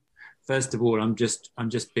systemic, first of all, I'm just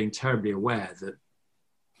being terribly aware that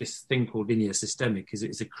this thing called linear systemic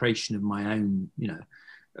is a creation of my own,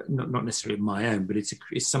 not necessarily my own, but it's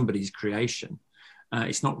somebody's creation.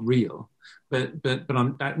 It's not real, but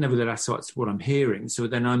nevertheless, that's what I'm hearing. So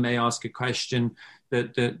then I may ask a question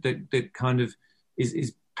that kind of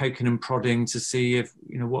is poking and prodding to see if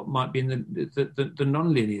what might be in the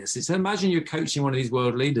non-linear. So imagine you're coaching one of these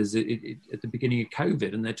world leaders at the beginning of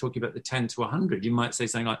COVID, and they're talking about the 10 to 100. You might say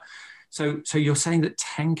something like, so you're saying that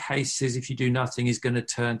 10 cases, if you do nothing, is going to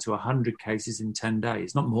turn to 100 cases in 10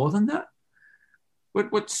 days, not more than that? On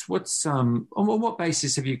what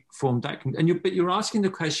basis have you formed that? But you're asking the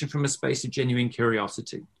question from a space of genuine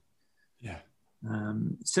curiosity. Yeah.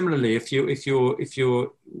 Similarly, if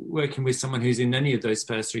you're working with someone who's in any of those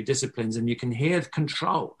first three disciplines, and you can hear the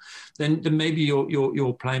control, then maybe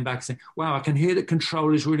you're playing back saying, "Wow, I can hear that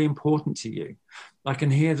control is really important to you. I can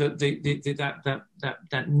hear that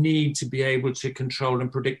that need to be able to control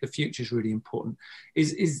and predict the future is really important."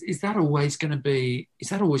 Is that always going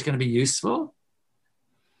to be useful?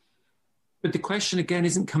 But the question again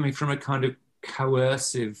isn't coming from a kind of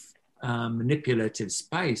coercive manipulative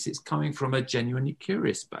space. It's coming from a genuinely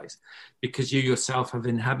curious space, because you yourself have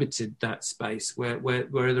inhabited that space where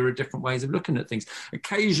there are different ways of looking at things.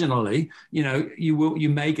 Occasionally, you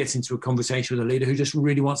may get into a conversation with a leader who just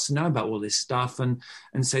really wants to know about all this stuff and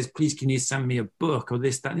says, please, can you send me a book or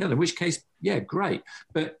this, that, and the other, in which case, yeah, great.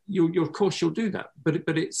 But you of course, you'll do that. But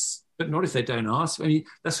not if they don't ask. I mean,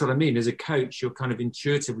 that's what I mean. As a coach, you're kind of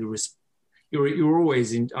intuitively you're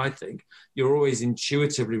always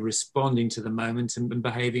intuitively responding to the moment and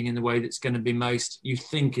behaving in the way that's going to be you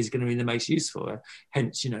think is going to be the most useful.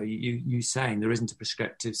 Hence, you saying there isn't a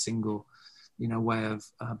prescriptive single, way of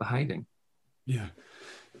behaving. Yeah.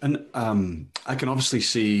 And I can obviously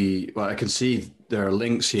see there are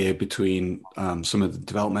links here between some of the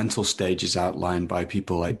developmental stages outlined by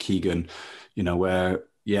people like Kegan, where,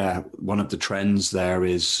 one of the trends there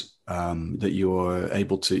is that you're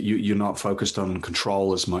able to, you're not focused on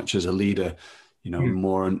control as much as a leader,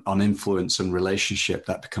 more on influence and relationship.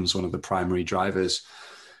 That becomes one of the primary drivers.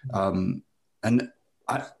 And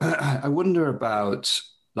I wonder about,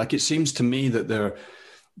 like, it seems to me that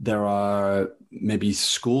there are maybe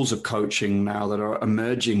schools of coaching now that are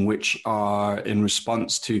emerging, which are in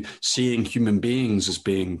response to seeing human beings as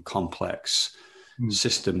being complex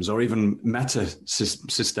systems, or even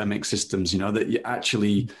systemic systems, that you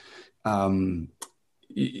actually, so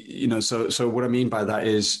what I mean by that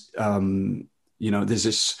is, there's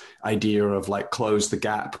this idea of like close the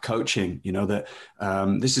gap coaching, that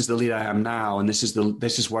this is the leader I am now, and this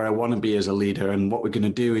is where I want to be as a leader. And what we're going to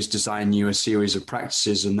do is design you a series of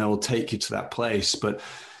practices, and they'll take you to that place. But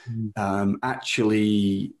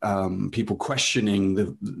people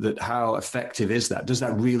questioning that how effective is that? Does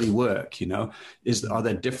that really work? Are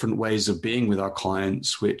there different ways of being with our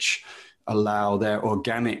clients which allow their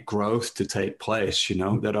organic growth to take place,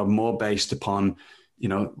 that are more based upon,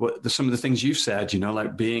 some of the things you've said,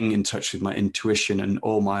 like being in touch with my intuition and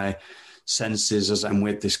all my senses as I'm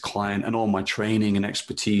with this client, and all my training and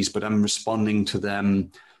expertise, but I'm responding to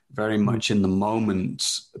them very much in the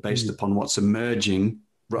moment based upon what's emerging,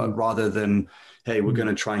 rather than, hey, we're going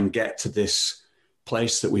to try and get to this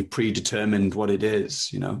place that we've predetermined what it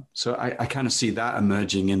is, So I kind of see that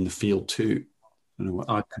emerging in the field too. I don't know what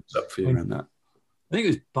comes up for you around that. I think it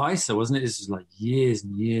was Beiser, wasn't it? This was like years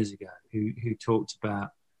and years ago, who talked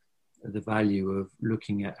about the value of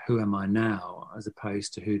looking at who am I now as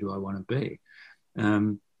opposed to who do I want to be.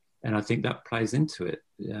 And I think that plays into it,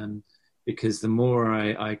 because the more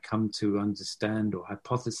I come to understand or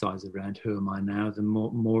hypothesize around who am I now, the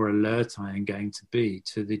more alert I am going to be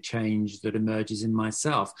to the change that emerges in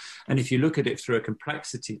myself. And if you look at it through a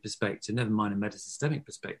complexity perspective, never mind a metasystemic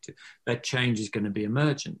perspective, that change is going to be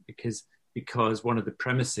emergent, because one of the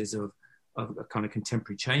premises of a kind of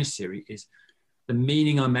contemporary change theory is the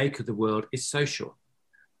meaning I make of the world is social.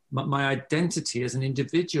 My identity as an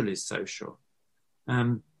individual is social.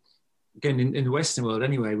 Again, in the Western world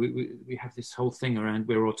anyway, we have this whole thing around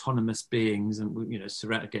we're autonomous beings, and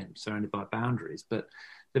surrounded by boundaries. But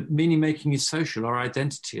the meaning making is social. Our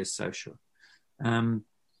identity is social.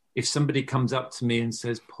 If somebody comes up to me and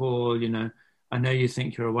says, Paul, I know you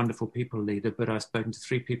think you're a wonderful people leader, but I've spoken to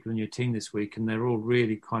 3 people in your team this week, and they're all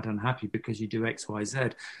really quite unhappy because you do X, Y, Z.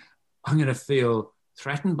 I'm going to feel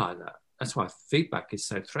threatened by that. That's why feedback is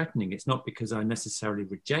so threatening. It's not because I necessarily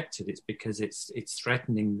reject it. It's because it's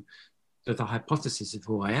threatening the hypothesis of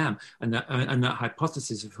who I am, and that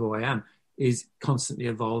hypothesis of who I am is constantly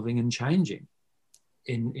evolving and changing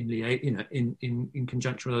in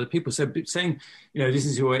conjunction with other people. So saying, this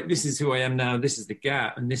is who I am now, this is the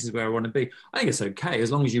gap, and this is where I want to be, I think it's okay,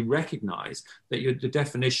 as long as you recognize that the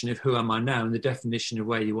definition of who am I now and the definition of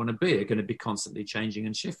where you want to be are going to be constantly changing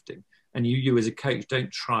and shifting. And you as a coach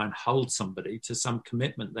don't try and hold somebody to some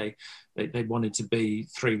commitment they wanted to be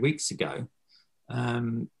 3 weeks ago,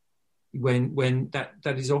 when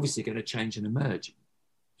that is obviously going to change and emerge.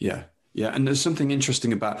 Yeah. And there's something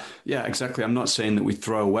interesting about, exactly. I'm not saying that we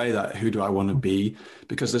throw away that who do I want to be,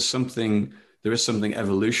 because there is something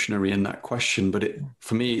evolutionary in that question. But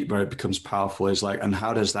for me, where it becomes powerful is like, and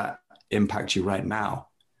how does that impact you right now?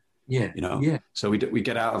 Yeah. So we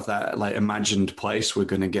get out of that like imagined place we're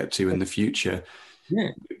going to get to in the future. Yeah.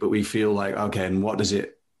 But we feel like, okay, and what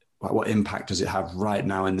impact does it have right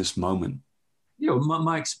now in this moment?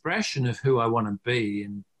 My expression of who I want to be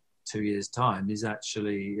in 2 years' time is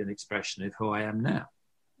actually an expression of who I am now.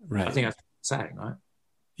 Right. I think that's what I'm saying, right?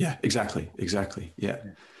 Yeah, exactly. Yeah.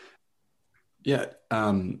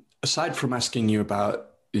 Aside from asking you about,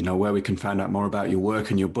 where we can find out more about your work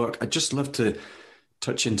and your book, I'd just love to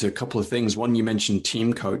touch into a couple of things. One, you mentioned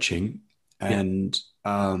team coaching, and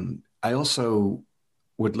I also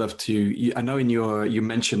would love to. I know you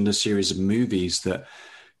mentioned a series of movies that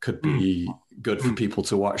could be good for people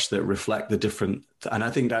to watch that reflect the different. And I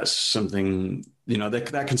think that's something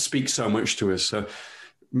that can speak so much to us. So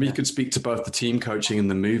you could speak to both the team coaching and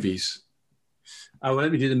the movies. Oh, well,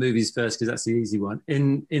 let me do the movies first because that's the easy one.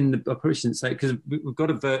 I probably shouldn't say, because we've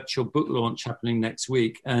got a virtual book launch happening next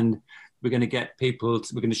week, and we're going to get people.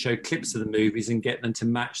 We're going to show clips of the movies and get them to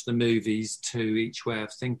match the movies to each way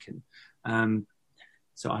of thinking.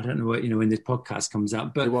 So I don't know what when this podcast comes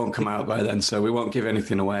out, but it won't come out by then, so we won't give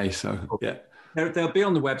anything away. So yeah, they'll be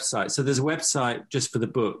on the website. So there's a website just for the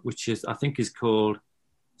book, which I think is called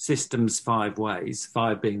Systems 5 Ways,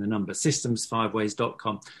 5 being the number,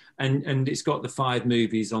 systems5ways.com. And it's got the 5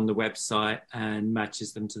 movies on the website and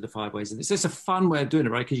matches them to the 5 ways. And it's just a fun way of doing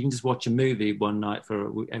it, right? Because you can just watch a movie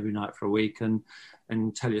every night for a week and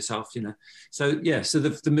tell yourself, So, yeah, so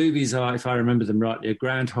the movies are, if I remember them rightly, a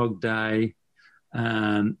Groundhog Day,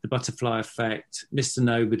 The Butterfly Effect, Mr.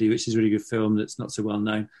 Nobody, which is a really good film that's not so well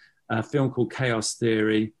known, a film called Chaos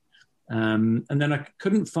Theory. And then I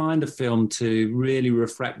couldn't find a film to really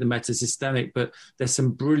reflect the meta-systemic, but there's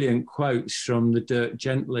some brilliant quotes from the Dirk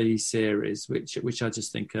Gently series, which I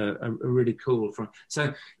just think are really cool.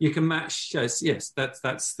 So you can match. Yes,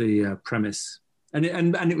 that's the premise, and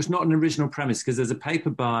it was not an original premise, because there's a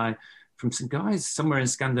paper from some guys somewhere in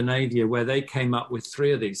Scandinavia where they came up with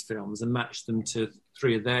 3 of these films and matched them to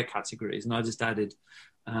 3 of their categories, and I just added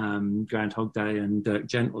Groundhog Day and Dirk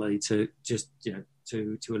Gently to just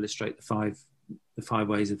to illustrate the five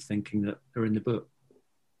ways of thinking that are in the book.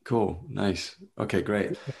 Cool, nice. Okay,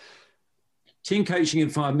 great. Team coaching in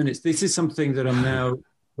 5 minutes. This is something that I'm now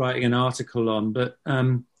writing an article on, but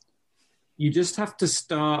you just have to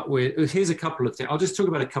start with. Here's a couple of things. I'll just talk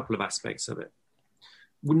about a couple of aspects of it.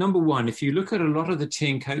 Well, number one, if you look at a lot of the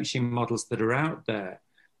team coaching models that are out there,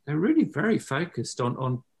 they're really very focused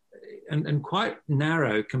on and quite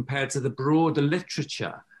narrow compared to the broader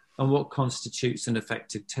literature on what constitutes an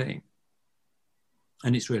effective team.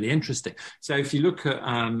 And it's really interesting. So if you look at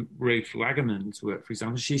Ruth Wagerman's work, for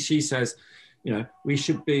example, she says, we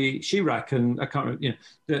should be, she reckons, I can't remember,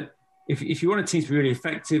 that if you want a team to be really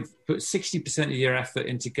effective, put 60% of your effort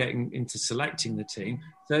into selecting the team,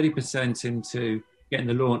 30% into getting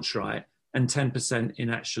the launch right, and 10% in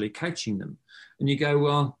actually coaching them. And you go,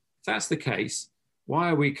 well, if that's the case, why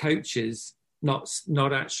are we coaches not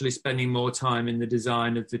actually spending more time in the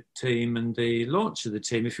design of the team and the launch of the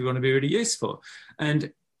team if we want to be really useful?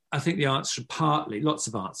 And I think the answer, partly, lots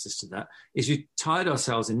of answers to that, is we tied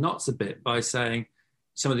ourselves in knots a bit by saying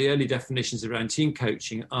some of the early definitions around team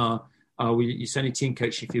coaching are you only team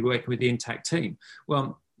coaching if you're working with the intact team.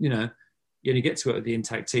 Well, you only get to work with the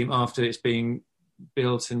intact team after it's being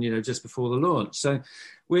built and, just before the launch. So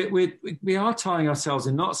we are tying ourselves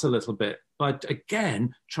in knots a little bit, but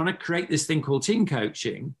again, trying to create this thing called team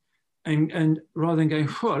coaching, and rather than going,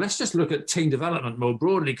 let's just look at team development more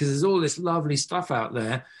broadly, because there's all this lovely stuff out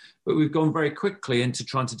there, but we've gone very quickly into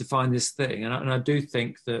trying to define this thing. And I do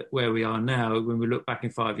think that where we are now, when we look back in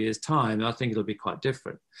 5 years' time, I think it'll be quite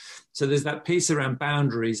different. So there's that piece around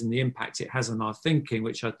boundaries and the impact it has on our thinking,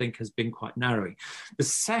 which I think has been quite narrowing. The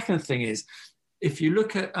second thing is, if you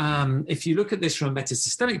look at this from a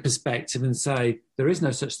meta-systemic perspective and say there is no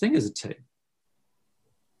such thing as a team,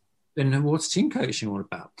 then what's team coaching all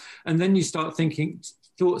about? And then you start thinking,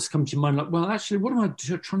 thoughts come to your mind like, well, actually, what am I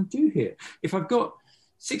trying to do here? If I've got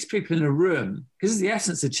 6 people in a room, because the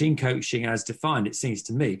essence of team coaching as defined, it seems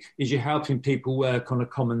to me, is you're helping people work on a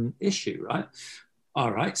common issue, right?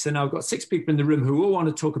 All right, so now I've got 6 people in the room who all want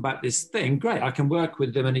to talk about this thing. Great, I can work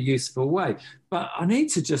with them in a useful way. But I need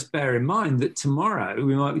to just bear in mind that tomorrow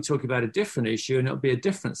we might be talking about a different issue and it'll be a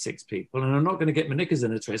different 6 people. And I'm not going to get my knickers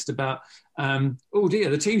in a twist about, oh dear,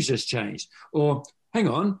 the team's just changed. Or, hang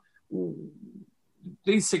on,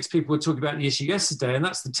 these 6 people were talking about the issue yesterday and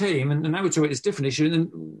that's the team. And now we're talking about this different issue. And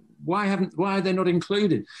then why are they not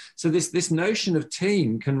included? So this notion of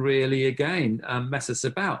team can really, again, mess us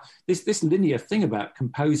about. This linear thing about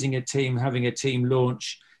composing a team, having a team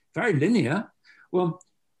launch, very linear. Well,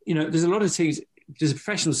 there's a lot of teams. There's a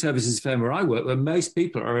professional services firm where I work where most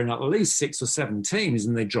people are in at least 6 or 7 teams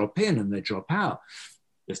and they drop in and they drop out.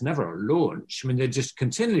 There's never a launch. I mean, they're just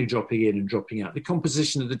continually dropping in and dropping out. The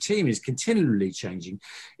composition of the team is continually changing.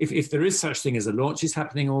 If there is such thing as a launch, it's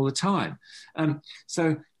happening all the time.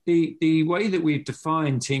 So the way that we've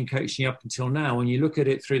defined team coaching up until now, when you look at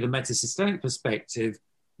it through the meta-systemic perspective,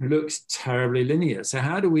 looks terribly linear. So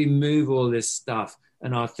how do we move all this stuff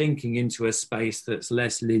and our thinking into a space that's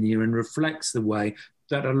less linear and reflects the way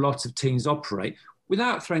that a lot of teams operate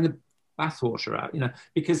without throwing the bathwater out?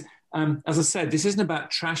 Because as I said, this isn't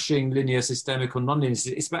about trashing linear, systemic, or non-linear.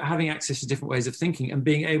 It's about having access to different ways of thinking and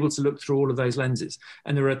being able to look through all of those lenses.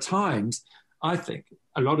 And there are times, I think,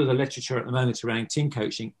 a lot of the literature at the moment around team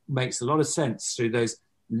coaching makes a lot of sense through those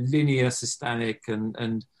linear, systemic,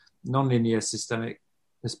 and non-linear systemic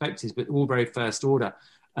perspectives, but all very first order.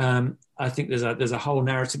 I think there's a whole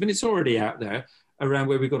narrative, and it's already out there, around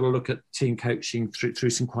where we've got to look at team coaching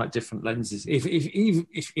through some quite different lenses.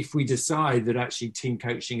 If we decide that actually team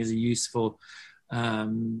coaching is a useful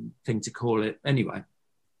thing to call it anyway.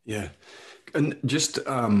 Yeah. And just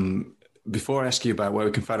before I ask you about where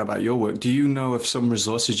we can find out about your work, do you know of some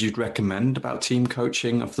resources you'd recommend about team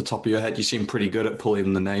coaching off the top of your head? You seem pretty good at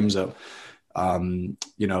pulling the names up,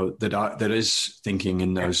 that is thinking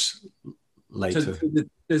in those later. So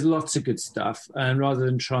there's lots of good stuff. And rather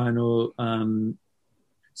than trying to...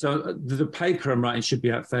 So the paper I'm writing should be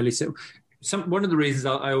out fairly soon. One of the reasons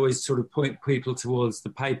I always sort of point people towards the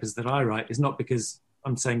papers that I write is not because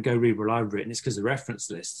I'm saying go read what I've written. It's because the reference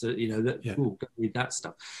lists, go read that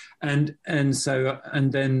stuff. And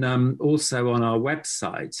then also on our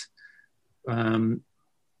website,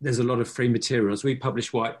 there's a lot of free materials. We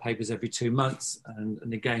publish white papers every 2 months,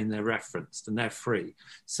 and again, they're referenced and they're free.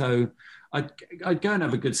 So I'd go and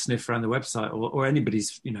have a good sniff around the website, or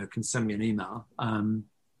anybody's, can send me an email.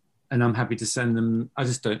 And I'm happy to send them. I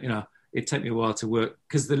just don't, it'd take me a while to work,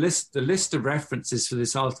 because the list of references for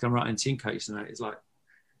this article I'm writing team coaching is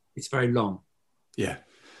it's very long. Yeah.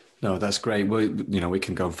 No, that's great. Well, we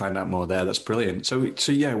can go and find out more there. That's brilliant. So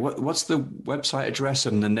yeah, what's the website address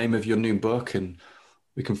and the name of your new book, and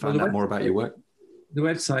we can find out more about your work? The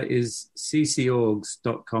website is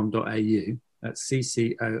ccorgs.com.au. That's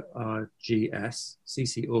CCORGS,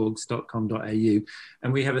 ccorgs.com.au.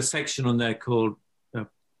 And we have a section on there called,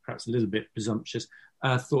 perhaps a little bit presumptuous,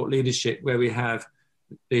 thought leadership, where we have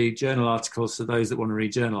the journal articles for those that want to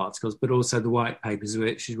read journal articles, but also the white papers,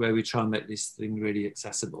 which is where we try and make this thing really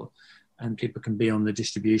accessible. And people can be on the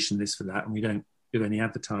distribution list for that, and we don't do any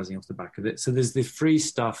advertising off the back of it. So there's the free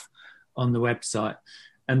stuff on the website.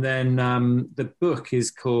 And then the book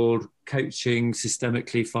is called Coaching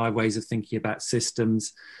Systemically, 5 Ways of Thinking About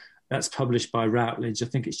Systems. That's published by Routledge. I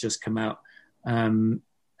think it's just come out. And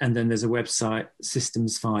then there's a website,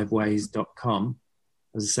 systemsfiveways.com.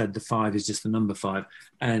 As I said, the 5 is just the number 5.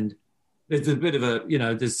 And there's a bit of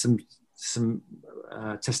there's some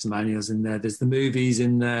testimonials in there. There's the movies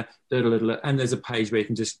in there, and there's a page where you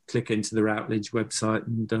can just click into the Routledge website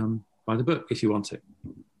and buy the book if you want it.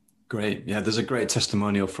 Great. Yeah, there's a great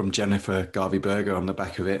testimonial from Jennifer Garvey-Berger on the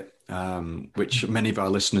back of it, which many of our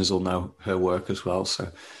listeners will know her work as well. So,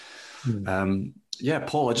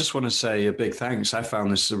 Paul, I just want to say a big thanks. I found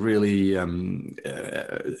this a really,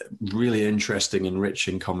 really interesting,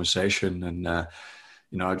 enriching conversation. And,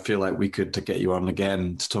 I'd feel like we could get you on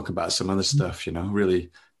again to talk about some other stuff,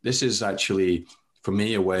 really. This is actually, for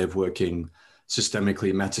me, a way of working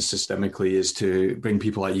systemically, meta-systemically, is to bring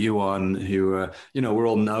people like you on who are, we're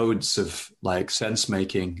all nodes of sense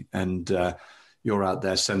making, and you're out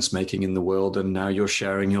there sense making in the world, and now you're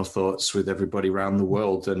sharing your thoughts with everybody around the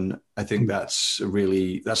world. And I think that's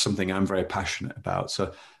something I'm very passionate about.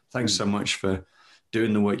 So thanks so much for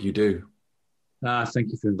doing the work you do.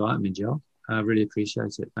 Thank you for inviting me, Joe. I really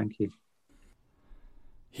appreciate it. Thank you.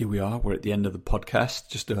 Here we are. We're at the end of the podcast.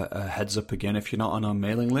 Just a heads up again, if you're not on our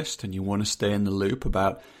mailing list and you want to stay in the loop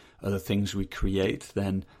about other things we create,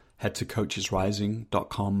 then head to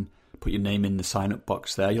coachesrising.com. Put your name in the sign-up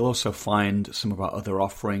box there. You'll also find some of our other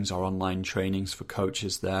offerings, our online trainings for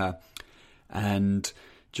coaches there. And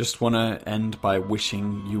just want to end by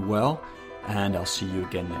wishing you well, and I'll see you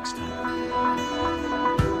again next time.